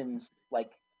Corman's,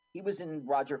 like, he was in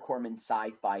Roger Corman's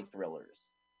sci-fi thrillers.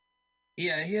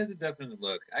 Yeah, he has a definite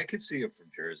look. I could see him from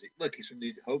Jersey. Look, he's from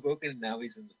New Hoboken, and now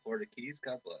he's in the Florida Keys.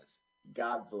 God bless.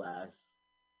 God bless.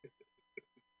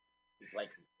 He's like,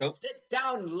 Nope. sit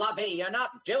down, Lovey, you're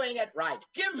not doing it right.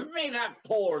 Give me that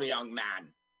pole, young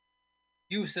man.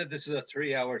 You said this is a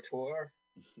 3-hour tour?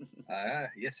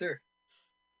 Yes, sir.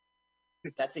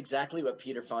 That's exactly what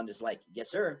Peter Fonda's like. Yes,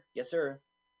 sir. Yes, sir.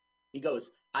 He goes,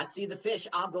 I see the fish.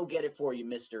 I'll go get it for you,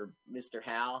 Mr.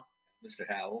 Hal. Mr.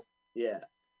 Howell, Yeah.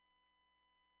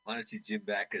 why don't you Jim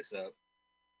back us up?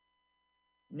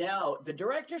 Now, the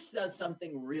director does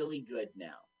something really good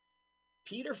now.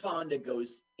 Peter Fonda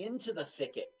goes into the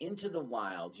thicket, into the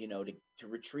wild, to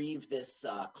retrieve this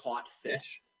caught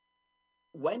fish.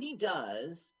 When he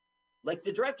does, like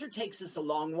the director takes us a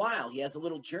long while. He has a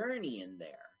little journey in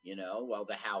there, while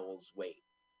the Howells wait.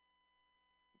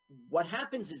 What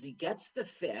happens is he gets the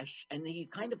fish and he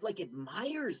kind of like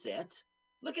admires it.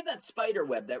 Look at that spider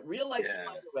web, that real life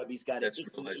spider web he's got. That's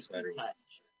real life spider web.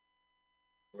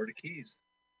 Florida Keys.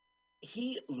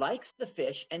 He likes the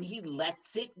fish and he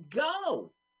lets it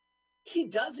go. He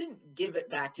doesn't give it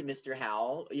back to Mr.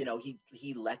 Howell.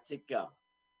 He lets it go.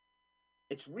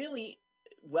 It's really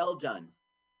well done.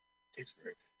 It's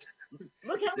very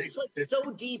Look how it's like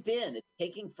so deep in. It's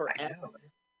taking forever.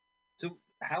 So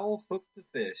Howell hooked the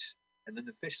fish, and then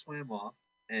the fish swam off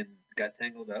and got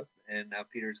tangled up, and now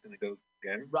Peter's going to go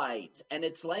get him. Right, and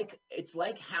it's like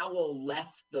Howell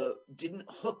didn't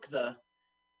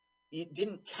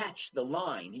catch the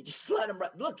line. He just let him run.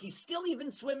 Look, he's still even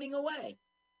swimming away.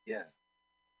 Yeah.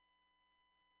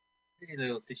 Hey,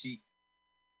 little fishy.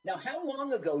 Now, how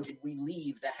long ago did we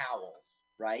leave the Howells?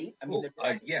 Right? I mean,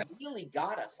 yeah. really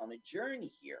got us on a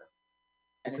journey here.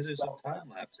 And Because there's some time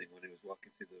lapsing when he was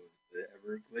walking through the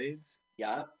Everglades.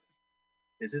 Yeah.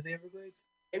 Is it the Everglades?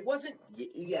 It wasn't.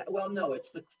 Yeah. Well, no,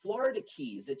 it's the Florida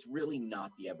Keys. It's really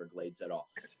not the Everglades at all.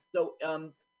 So,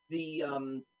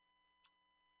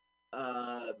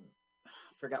 I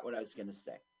forgot what I was going to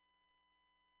say.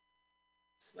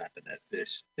 Slapping that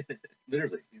fish.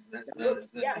 Literally.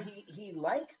 He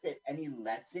likes it and he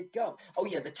lets it go. Oh,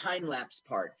 yeah, the time lapse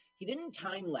part. He didn't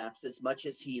time lapse as much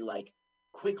as he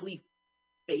quickly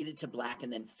faded to black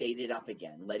and then faded up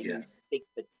again, letting you think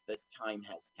that the time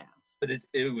has passed. But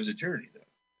it was a journey, though.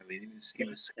 I mean, he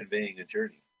was conveying a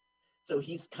journey. So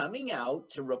he's coming out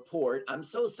to report, I'm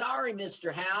so sorry,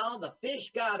 Mr. Howell. The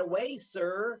fish got away,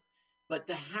 sir, but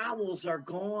the Howells are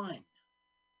gone.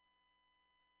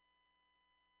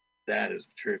 That is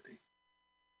trippy.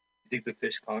 You think the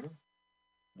fish caught him?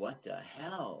 What the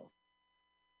hell?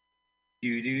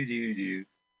 Do.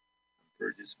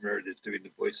 Burgess Meredith doing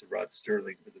the voice of Rod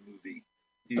Sterling for the movie.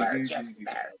 Burgess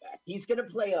Meredith. He's going to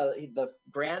play the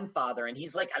grandfather, and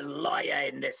he's like a lawyer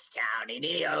in this town, and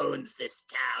he owns this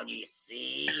town, you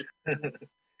see.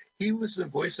 He was the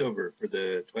voiceover for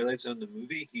the Twilight Zone, the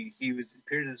movie. He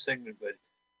appeared in the segment, but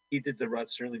he did the Rod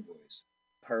Sterling voice.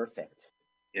 Perfect.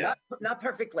 Yeah. Not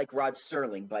perfect like Rod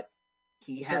Sterling, but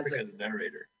he has perfect as a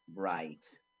narrator. Right.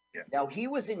 Yeah. Now, he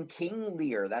was in King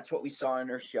Lear. That's what we saw in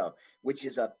our show, which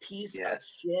is a piece of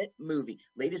shit movie.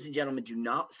 Ladies and gentlemen, do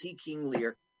not see King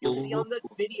Lear. You'll see on the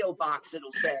video box,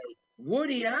 it'll say,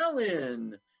 Woody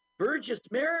Allen, Burgess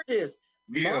Meredith,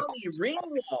 Molly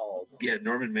Ringwald. Yeah,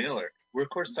 Norman Mailer. We're of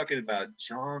course talking about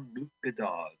Jean-Luc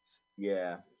Godard's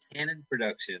Canon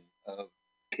production of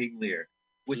King Lear,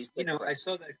 which I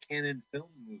saw that Canon film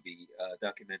movie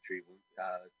documentary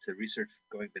to research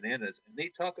Going Bananas, and they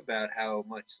talk about how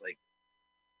much like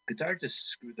Godard just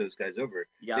screwed those guys over.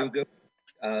 Yeah. They would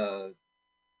go.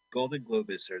 Golden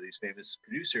Globus are these famous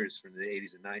producers from the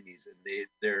 80s and 90s, and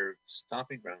their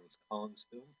stomping ground was Collins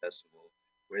Film Festival,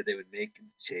 where they would make and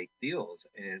shake deals.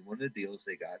 And one of the deals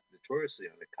they got notoriously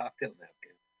on a cocktail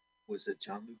napkin was that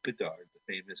Jean-Luc Godard,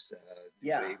 the famous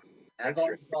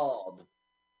avant-garde,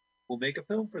 will make a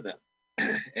film for them.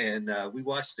 And we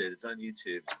watched it. It's on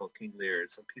YouTube. It's called King Lear.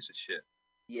 It's a piece of shit.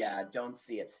 Yeah, don't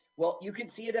see it. Well, you can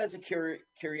see it as a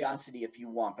curiosity if you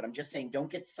want, but I'm just saying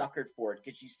don't get suckered for it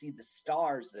because you see the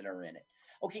stars that are in it.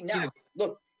 Okay, now,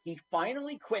 look, he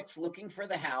finally quits looking for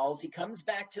the Howells. He comes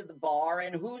back to the bar,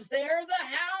 and who's there? The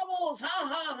Howells! Ha,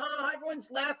 ha, ha! Everyone's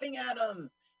laughing at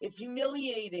him. It's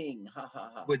humiliating. Ha,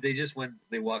 ha, ha. But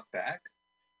they walked back?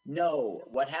 No,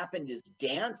 what happened is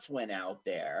Dance went out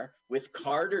there with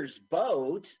Carter's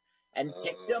boat and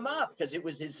picked him up because it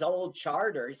was his old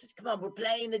charter. He says, come on, we're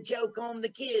playing a joke on the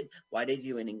kid. Why did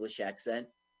you do an English accent?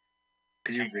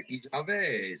 Because you're Ricky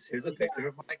Gervais. Here's a picture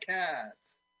of my cat.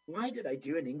 Why did I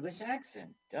do an English accent?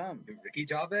 Dumb. You're Ricky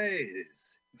Gervais.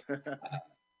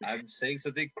 I'm saying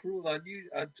something cruel on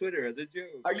Twitter as a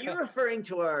joke. Are you referring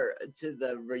to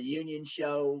the reunion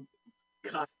show?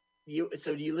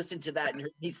 So do you listen to that and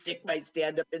heard me stick my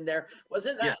stand-up in there?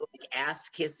 Wasn't that like ass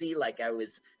kissy? Like I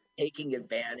was taking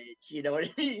advantage, you know what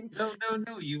I mean? No.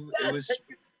 It was.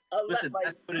 Listen,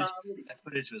 that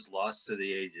footage was lost to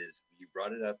the ages. You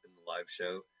brought it up in the live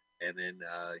show, and then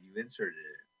you inserted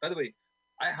it. By the way,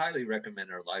 I highly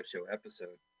recommend our live show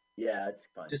episode. Yeah, it's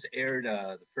fun. Just aired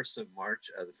the 1st of March,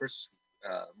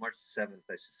 March 7th,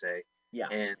 I should say. Yeah.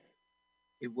 And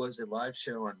it was a live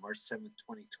show on March 7th,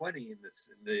 2020 in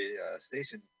the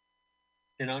station.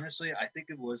 And honestly, I think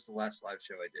it was the last live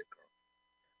show I did,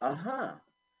 Carl. Uh-huh.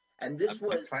 And this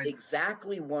was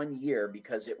exactly 1 year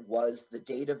because it was the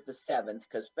date of the 7th,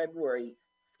 because February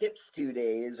skips 2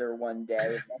 days or 1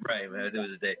 day. Right, it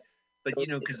was a day. But,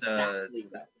 so because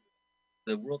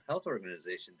the World Health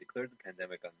Organization declared the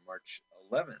pandemic on March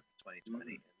 11th,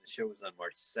 2020, and the show was on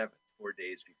March 7th, 4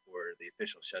 days before the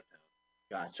official shutdown.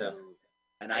 Gotcha. So,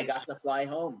 and I got to fly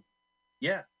home.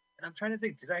 Yeah. And I'm trying to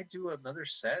think, did I do another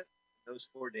set those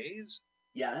 4 days?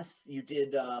 Yes, you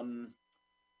did.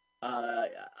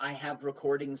 I have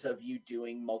recordings of you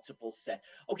doing multiple sets.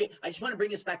 Okay, I just want to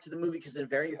bring us back to the movie because a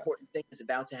very important thing is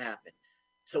about to happen.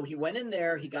 So he went in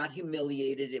there, he got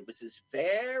humiliated. It was his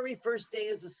very first day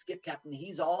as a skip captain.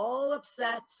 He's all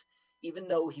upset, even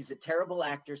though he's a terrible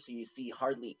actor, so you see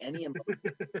hardly any emotion.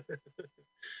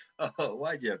 Oh,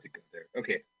 why'd you have to go there?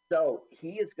 Okay. So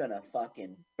he is going to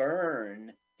fucking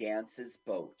burn Dance's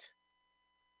boat.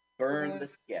 Burn the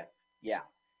skip. Yeah.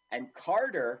 And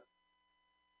Carter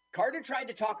tried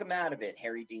to talk him out of it,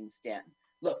 Harry Dean Stanton.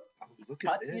 Look, he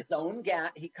cut his own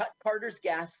gas. He cut Carter's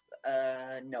gas.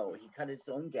 No, he cut his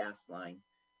own gas line.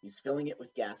 He's filling it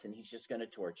with gas, and he's just going to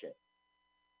torch it.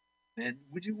 And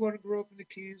would you want to grow up in the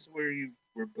Keys where you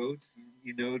were boats,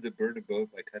 to burn a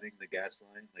boat by cutting the gas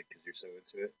line, like because you're so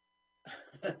into it?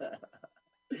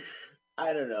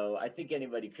 I don't know. I think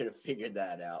anybody could have figured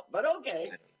that out, but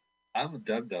okay. I'm a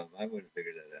dum-dum. I wouldn't have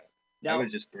figured that out. Now, I would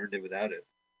have just burned it without it.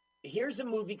 Here's a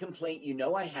movie complaint. You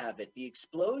know I have it. The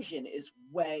explosion is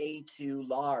way too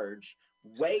large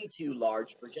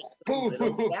for just a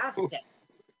little gas tank.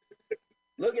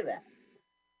 Look at that.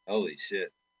 Holy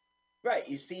shit. Right.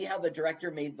 You see how the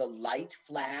director made the light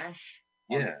flash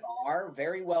on the bar?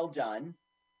 Very well done.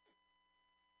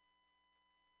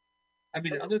 I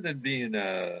mean, other than being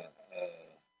now,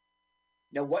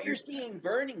 what you're seeing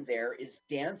burning there is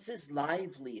Dance's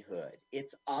livelihood.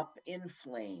 It's up in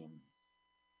flames.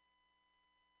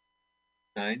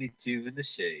 92 in the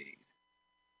shade.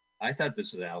 I thought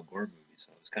this was an Al Gore movie,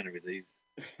 so I was kind of relieved.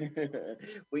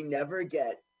 We never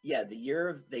get, the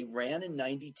year they ran in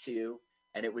 92,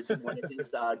 and it was one of his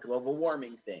global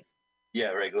warming thing.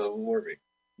 Yeah, right, global warming.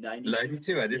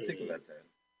 92, I didn't think about that.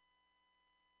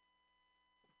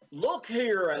 Look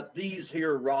here at these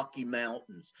here Rocky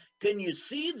Mountains. Can you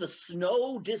see the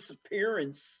snow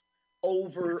disappearance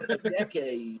over a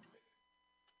decade?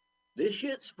 This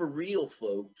shit's for real,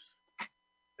 folks.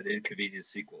 An Inconvenient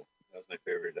Sequel. That was my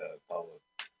favorite Apollo.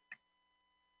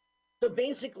 So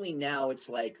basically now it's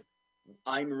like,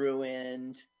 I'm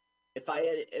ruined. If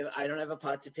I don't have a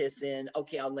pot to piss in,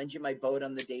 okay, I'll lend you my boat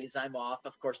on the days I'm off.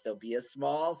 Of course, there'll be a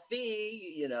small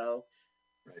fee,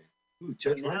 Right. Ooh,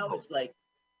 now it's like,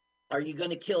 are you going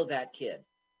to kill that kid?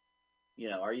 You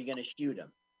know, are you going to shoot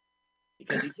him?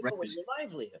 Because you took away your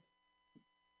livelihood.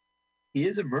 He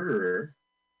is a murderer.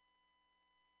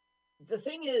 The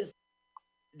thing is,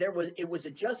 it was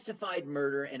a justified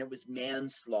murder and it was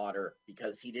manslaughter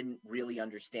because he didn't really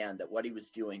understand that what he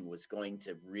was doing was going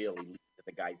to really lead to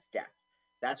the guy's death.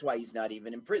 That's why he's not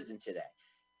even in prison today.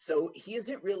 So he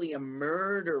isn't really a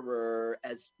murderer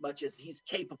as much as he's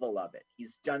capable of it.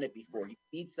 He's done it before. He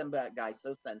beats some guy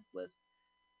so senseless.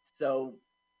 So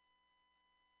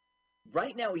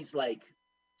right now he's like,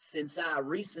 since I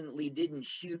recently didn't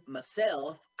shoot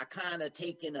myself, I kind of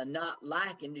taken a not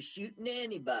liking to shooting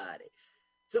anybody.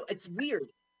 So it's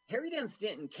weird. Harry Dean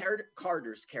Stanton,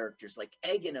 Carter's characters like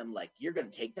egging him, like, you're going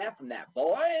to take that from that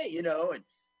boy, you know. And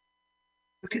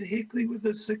look at Hinckley with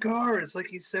a cigar. It's like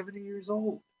he's 70 years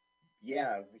old.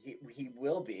 Yeah, he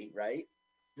will be, right?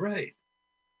 Right.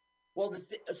 Well,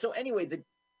 so anyway,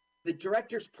 the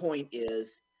director's point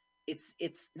is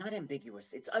it's not ambiguous.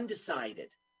 It's undecided.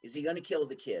 Is he going to kill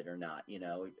the kid or not? You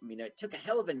know, I mean, it took a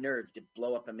hell of a nerve to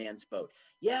blow up a man's boat.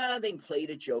 Yeah, they played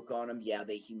a joke on him. Yeah,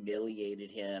 they humiliated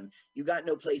him. You got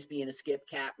no place being a skip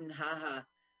captain. Ha ha.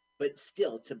 But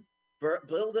still, to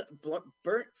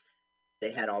burn.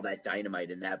 They had all that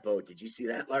dynamite in that boat. Did you see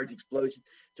that large explosion?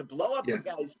 To blow up the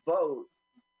guy's boat,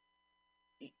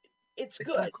 it's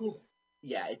good. Not cool.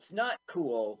 Yeah, it's not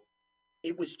cool.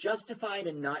 It was justified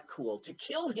and not cool. To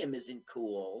kill him isn't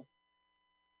cool.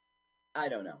 I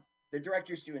don't know. The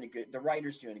writer's doing a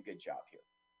good job here.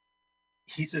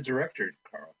 He's a director,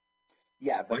 Carl.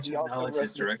 Yeah, but why don't you acknowledge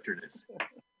his directorness?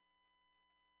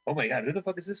 Oh my God, who the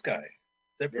fuck is this guy?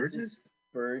 Is that Burgess?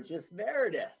 Burgess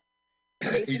Meredith.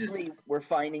 Basically, we're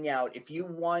finding out if you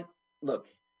want, look,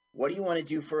 what do you want to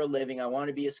do for a living? I want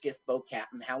to be a skiff boat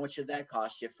captain. How much did that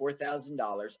cost you?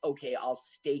 $4,000. Okay, I'll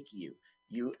stake you.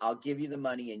 I'll give you the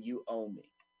money and you owe me.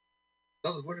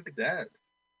 Oh, what a dad.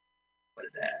 What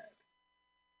a dad.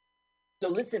 So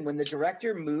listen, when the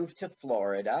director moved to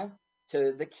Florida,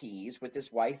 to the Keys with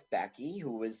his wife, Becky,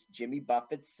 who was Jimmy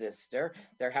Buffett's sister,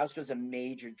 their house was a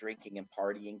major drinking and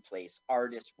partying place.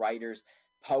 Artists, writers,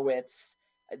 poets.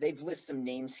 They've listed some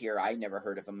names here. I never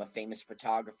heard of him. A famous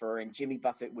photographer, and Jimmy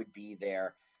Buffett would be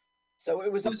there. So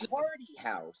it was a party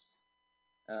house.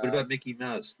 What about Mickey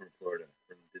Mouse from Florida,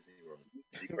 from Disney World?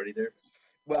 Did he party there?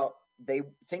 Well,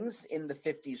 things in the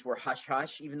 50s were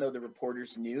hush-hush, even though the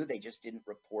reporters knew. They just didn't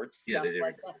report stuff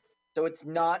like that. So it's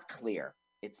not clear.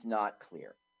 It's not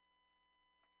clear.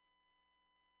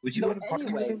 Would you want to party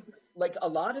with him? Like a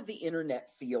lot of the internet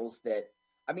feels that,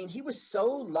 I mean, he was so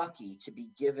lucky to be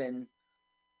given.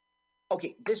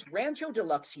 Okay, this Rancho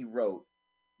Deluxe he wrote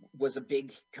was a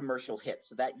big commercial hit.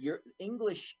 So that your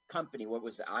English company, what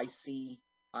was it, ITC.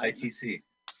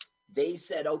 They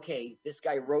said, okay, this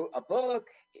guy wrote a book.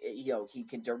 You know, he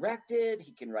can direct it.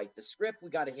 He can write the script. We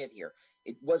got a hit here.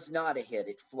 It was not a hit.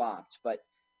 It flopped. But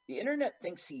the internet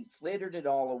thinks he flittered it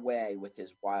all away with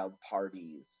his wild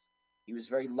parties. He was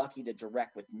very lucky to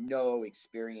direct with no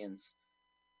experience.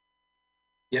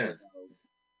 Yeah. You know.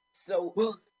 So,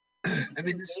 well, I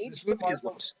mean, this movie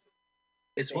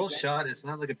is well shot. It's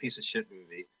not like a piece of shit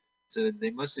movie. So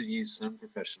they must have used some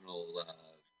professional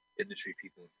industry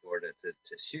people in Florida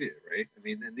to shoot it, right? I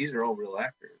mean, and these are all real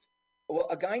actors. Well,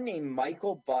 a guy named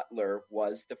Michael Butler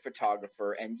was the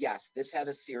photographer. And yes, this had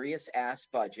a serious ass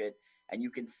budget. And you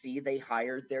can see they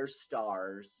hired their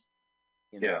stars.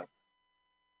 You know.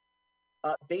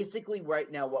 Yeah. Basically,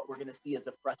 right now, what we're going to see is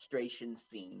a frustration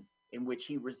scene in which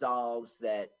he resolves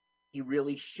that he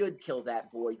really should kill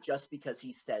that boy just because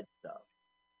he said so.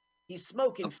 He's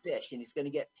smoking fish, and he's going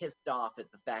to get pissed off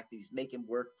at the fact that he's making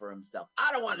work for himself.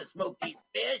 I don't want to smoke these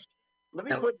fish. Let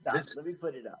me put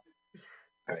it up.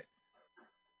 All right.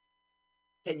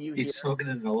 Can you He's smoking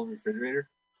in an old refrigerator?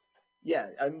 Yeah,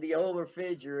 I'm the old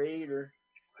refrigerator.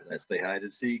 Let's play hide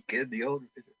and seek in the old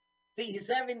refrigerator. See, he's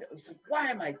like, why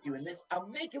am I doing this?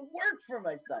 I'm making work for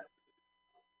myself.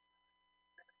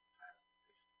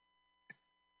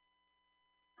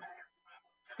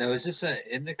 Now, is this an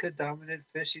indica dominant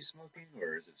fish he's smoking,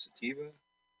 or is it sativa?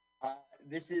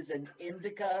 This is an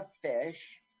indica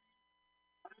fish.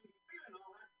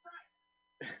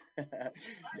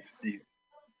 Let's see.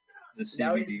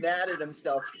 Now he's mad at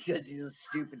himself because he's a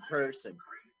stupid person.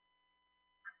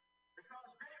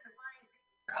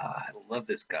 God, I love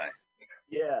this guy.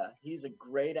 Yeah, he's a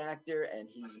great actor, and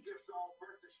he's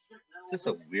just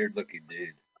a weird-looking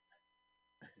dude.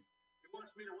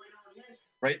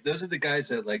 Right, those are the guys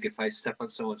that, like, if I step on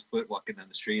someone's foot walking down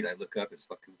the street, I look up, it's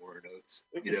fucking Warren Oates.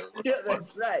 You know? Yeah,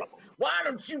 that's right. Why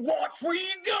don't you watch where you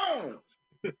go?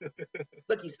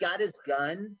 Look, he's got his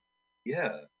gun.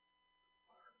 Yeah.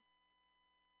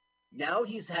 Now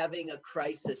he's having a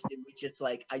crisis in which it's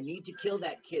like, I need to kill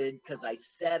that kid because I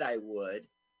said I would.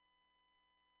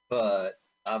 But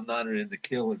I'm not in the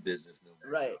killing business no more.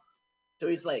 Right. So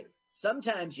he's like,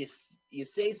 sometimes you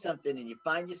say something and you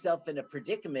find yourself in a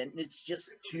predicament and it's just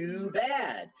too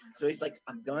bad. So he's like,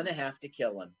 I'm going to have to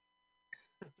kill him.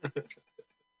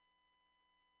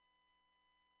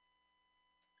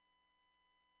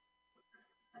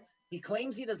 He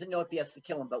claims he doesn't know if he has to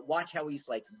kill him, but watch how he's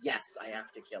like, yes, I have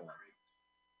to kill him.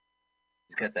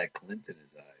 He's got that glint in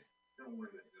his eye.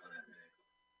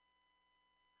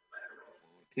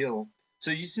 Kill.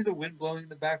 So you see the wind blowing in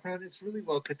the background? It's really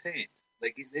well contained.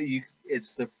 Like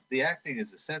it's the acting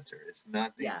is the center. It's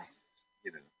not the,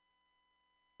 you know.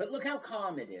 But look how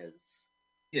calm it is.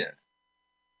 Yeah.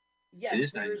 Yes, it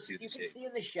is nice you can see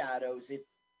in the shadows.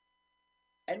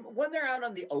 And when they're out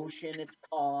on the ocean, it's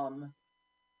calm.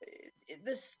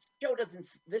 This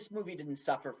movie didn't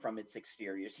suffer from its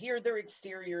exteriors. Here, their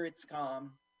exterior, it's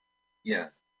calm. Yeah,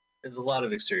 there's a lot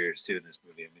of exteriors too in this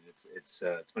movie. I mean, it's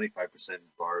 25%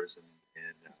 bars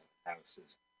and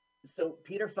houses. So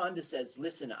Peter Fonda says,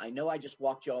 "Listen, I know I just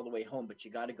walked you all the way home, but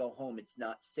you got to go home. It's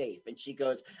not safe." And she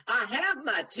goes, "I have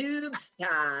my tubes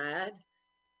tied."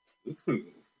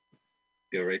 Ooh.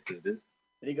 Go right to this.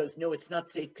 And he goes, "No, it's not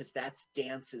safe because that's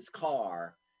Dance's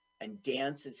car, and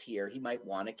Dance is here. He might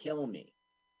want to kill me."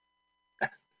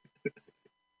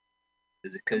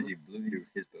 Is it because you blew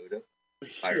his boat up?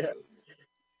 Fire boat.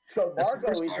 So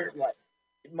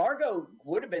Margot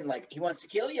would have been like, he wants to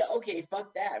kill you? Okay,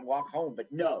 fuck that, and walk home.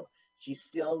 But no, she's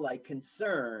still like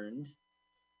concerned.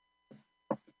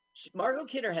 Margot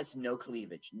Kidder has no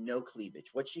cleavage.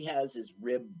 What she has is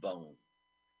rib bone.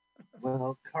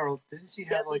 Well, Carl, didn't she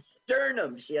have like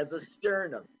sternum? She has a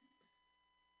sternum.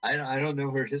 I don't know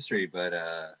her history, but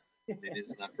maybe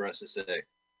it's not for us to say.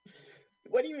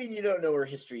 What do you mean you don't know her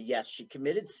history? Yes, she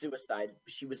committed suicide.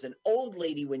 She was an old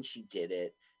lady when she did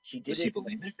it. She did it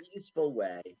in a peaceful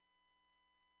way.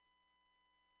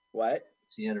 What?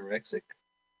 Is she anorexic?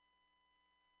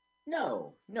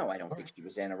 No, I don't think she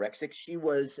was anorexic.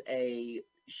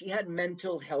 She had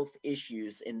mental health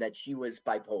issues in that she was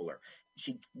bipolar.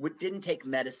 She didn't take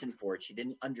medicine for it. She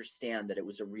didn't understand that it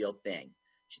was a real thing.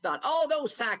 She thought, oh,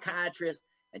 those psychiatrists,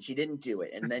 and she didn't do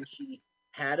it. And then she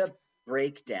had a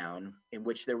breakdown in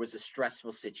which there was a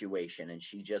stressful situation and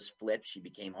she just flipped. She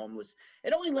became homeless.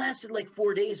 It only lasted like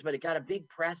 4 days, but it got a big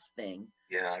press thing.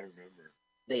 Yeah, I remember.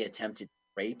 They attempted to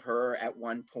rape her at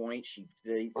one point.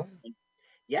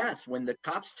 Yes, when the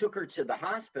cops took her to the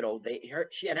hospital,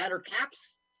 she had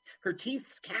her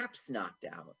teeth's caps knocked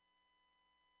out.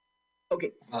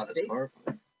 Okay. Oh, that's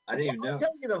horrifying. I didn't even know. I'll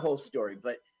tell you the whole story,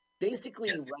 but basically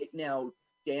right now,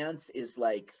 Dance is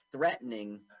like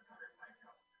threatening.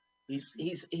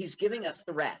 He's giving a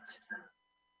threat.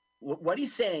 What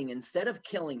he's saying, instead of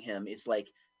killing him, is like,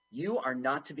 you are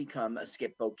not to become a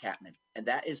skipboat captain, and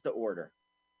that is the order,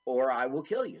 or I will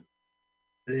kill you.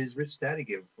 But his rich daddy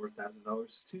gave him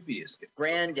 $4,000 to be a skipboat.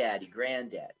 Granddaddy.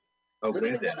 Oh,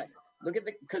 granddaddy. Look at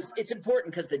because it's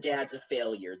important because the dad's a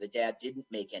failure. The dad didn't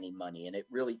make any money, and it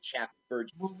really chapped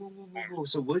Burgess. Whoa.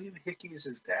 So William Hickey is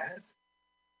his dad?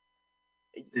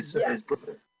 His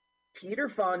brother. Peter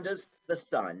Fonda's the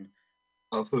son.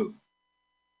 Of who?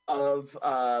 Of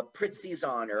Pritzi's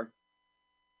Honor.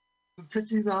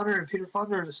 Pritzi's Honor and Peter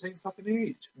Fonda are the same fucking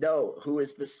age. No, who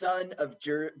is the son of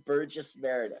Burgess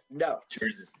Meredith. No.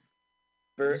 Burgess.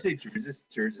 Did you say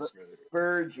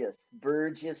Burgess?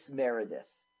 Burgess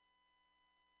Meredith.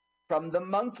 From the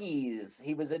Monkees.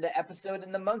 He was in an episode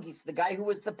in the Monkees. The guy who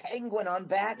was the penguin on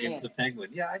Batman. He was the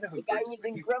penguin. Yeah, I know who. The guy who was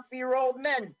in Grumpier Old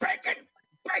Men. Bacon.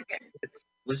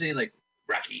 Wasn't he like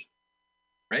Rocky?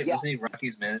 Right? Yeah. Wasn't he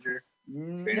Rocky's manager?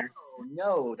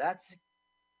 No, that's...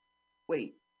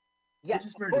 Wait.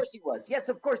 Yes, of course he was. Yes,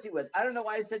 of course he was. I don't know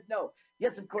why I said no.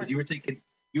 Yes, of course. You were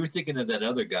thinking of that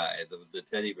other guy, the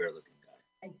teddy bear looking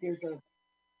guy.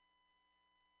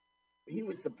 He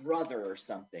was the brother or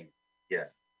something. Yeah.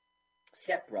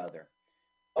 Stepbrother.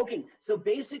 Okay, so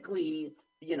basically,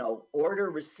 order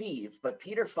received, but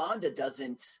Peter Fonda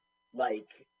doesn't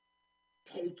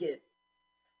take it.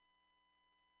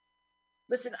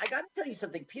 Listen, I got to tell you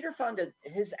something. Peter Fonda,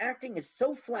 his acting is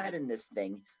so flat in this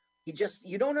thing.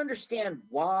 You don't understand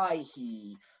why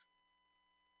he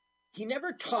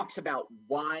never talks about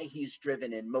why he's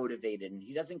driven and motivated, and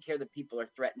he doesn't care that people are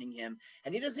threatening him,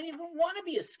 and he doesn't even want to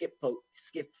be a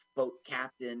skipboat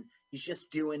captain. He's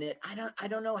just doing it. I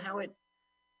don't know how it.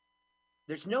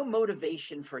 There's no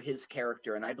motivation for his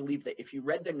character, and I believe that if you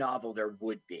read the novel, there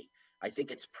would be. I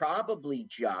think it's probably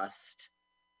just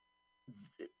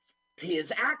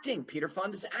his acting, Peter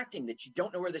Fonda's acting, that you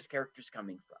don't know where this character's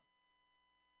coming from.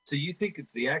 So you think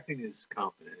the acting is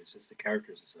competent? It's just the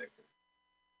characters are cipher.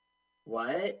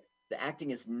 What? The acting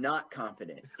is not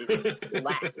competent. It's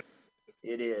lack.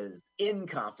 It is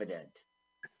incompetent.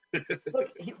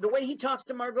 Look, the way he talks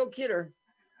to Margot Kidder.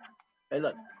 Hey,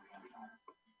 look.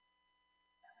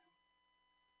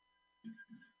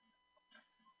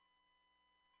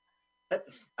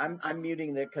 I'm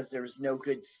muting there because there's no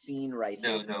good scene right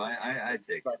here. No, I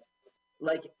take it.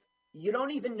 Like, you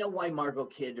don't even know why Margot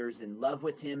Kidder's in love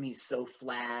with him. He's so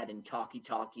flat and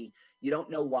talky. You don't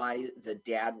know why the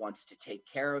dad wants to take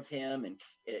care of him, and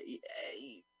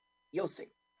you'll see.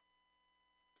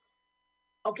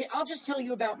 Okay, I'll just tell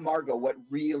you about Margot, what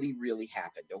really, really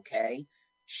happened, okay?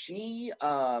 She,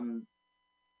 in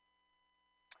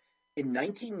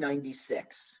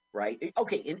 1996, right?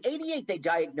 Okay, in 88, they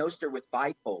diagnosed her with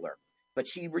bipolar, but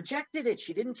she rejected it.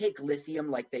 She didn't take lithium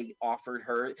like they offered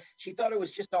her. She thought it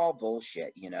was just all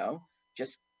bullshit, you know?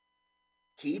 Just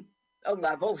keep a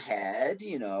level head,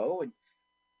 you know? And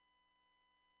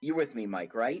you with me,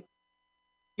 Mike, right?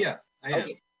 Yeah, I am.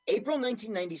 Okay. April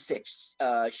 1996,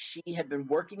 she had been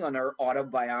working on her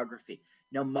autobiography.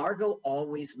 Now, Margot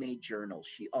always made journals.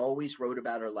 She always wrote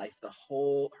about her life, her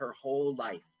whole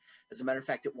life. As a matter of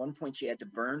fact, at one point, she had to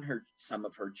burn some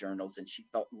of her journals, and she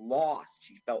felt lost.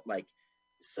 She felt like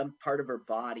some part of her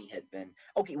body had been.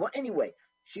 Okay, well, anyway,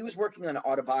 she was working on an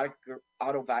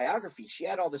autobiography. She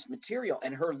had all this material,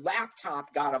 and her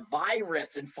laptop got a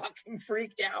virus and fucking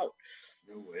freaked out.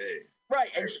 No way. Right,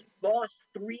 and she lost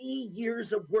 3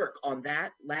 years of work on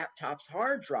that laptop's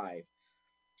hard drive.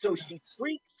 So she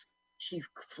freaks. She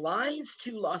flies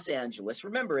to Los Angeles.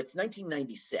 Remember, it's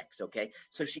 1996, okay?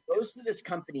 So she goes to this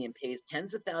company and pays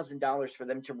tens of thousands of dollars for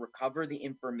them to recover the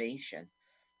information,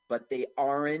 but they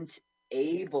aren't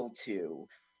able to.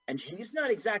 And she's not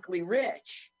exactly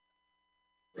rich.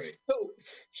 Right. So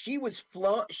she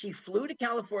flew to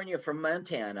California from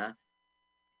Montana.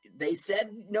 They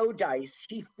said no dice.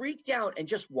 She freaked out and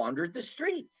just wandered the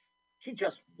streets. She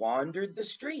just wandered the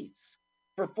streets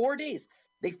for 4 days.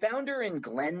 They found her in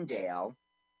Glendale,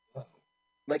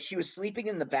 like she was sleeping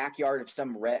in the backyard of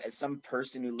some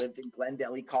person who lived in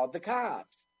Glendale. He called the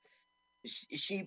cops. She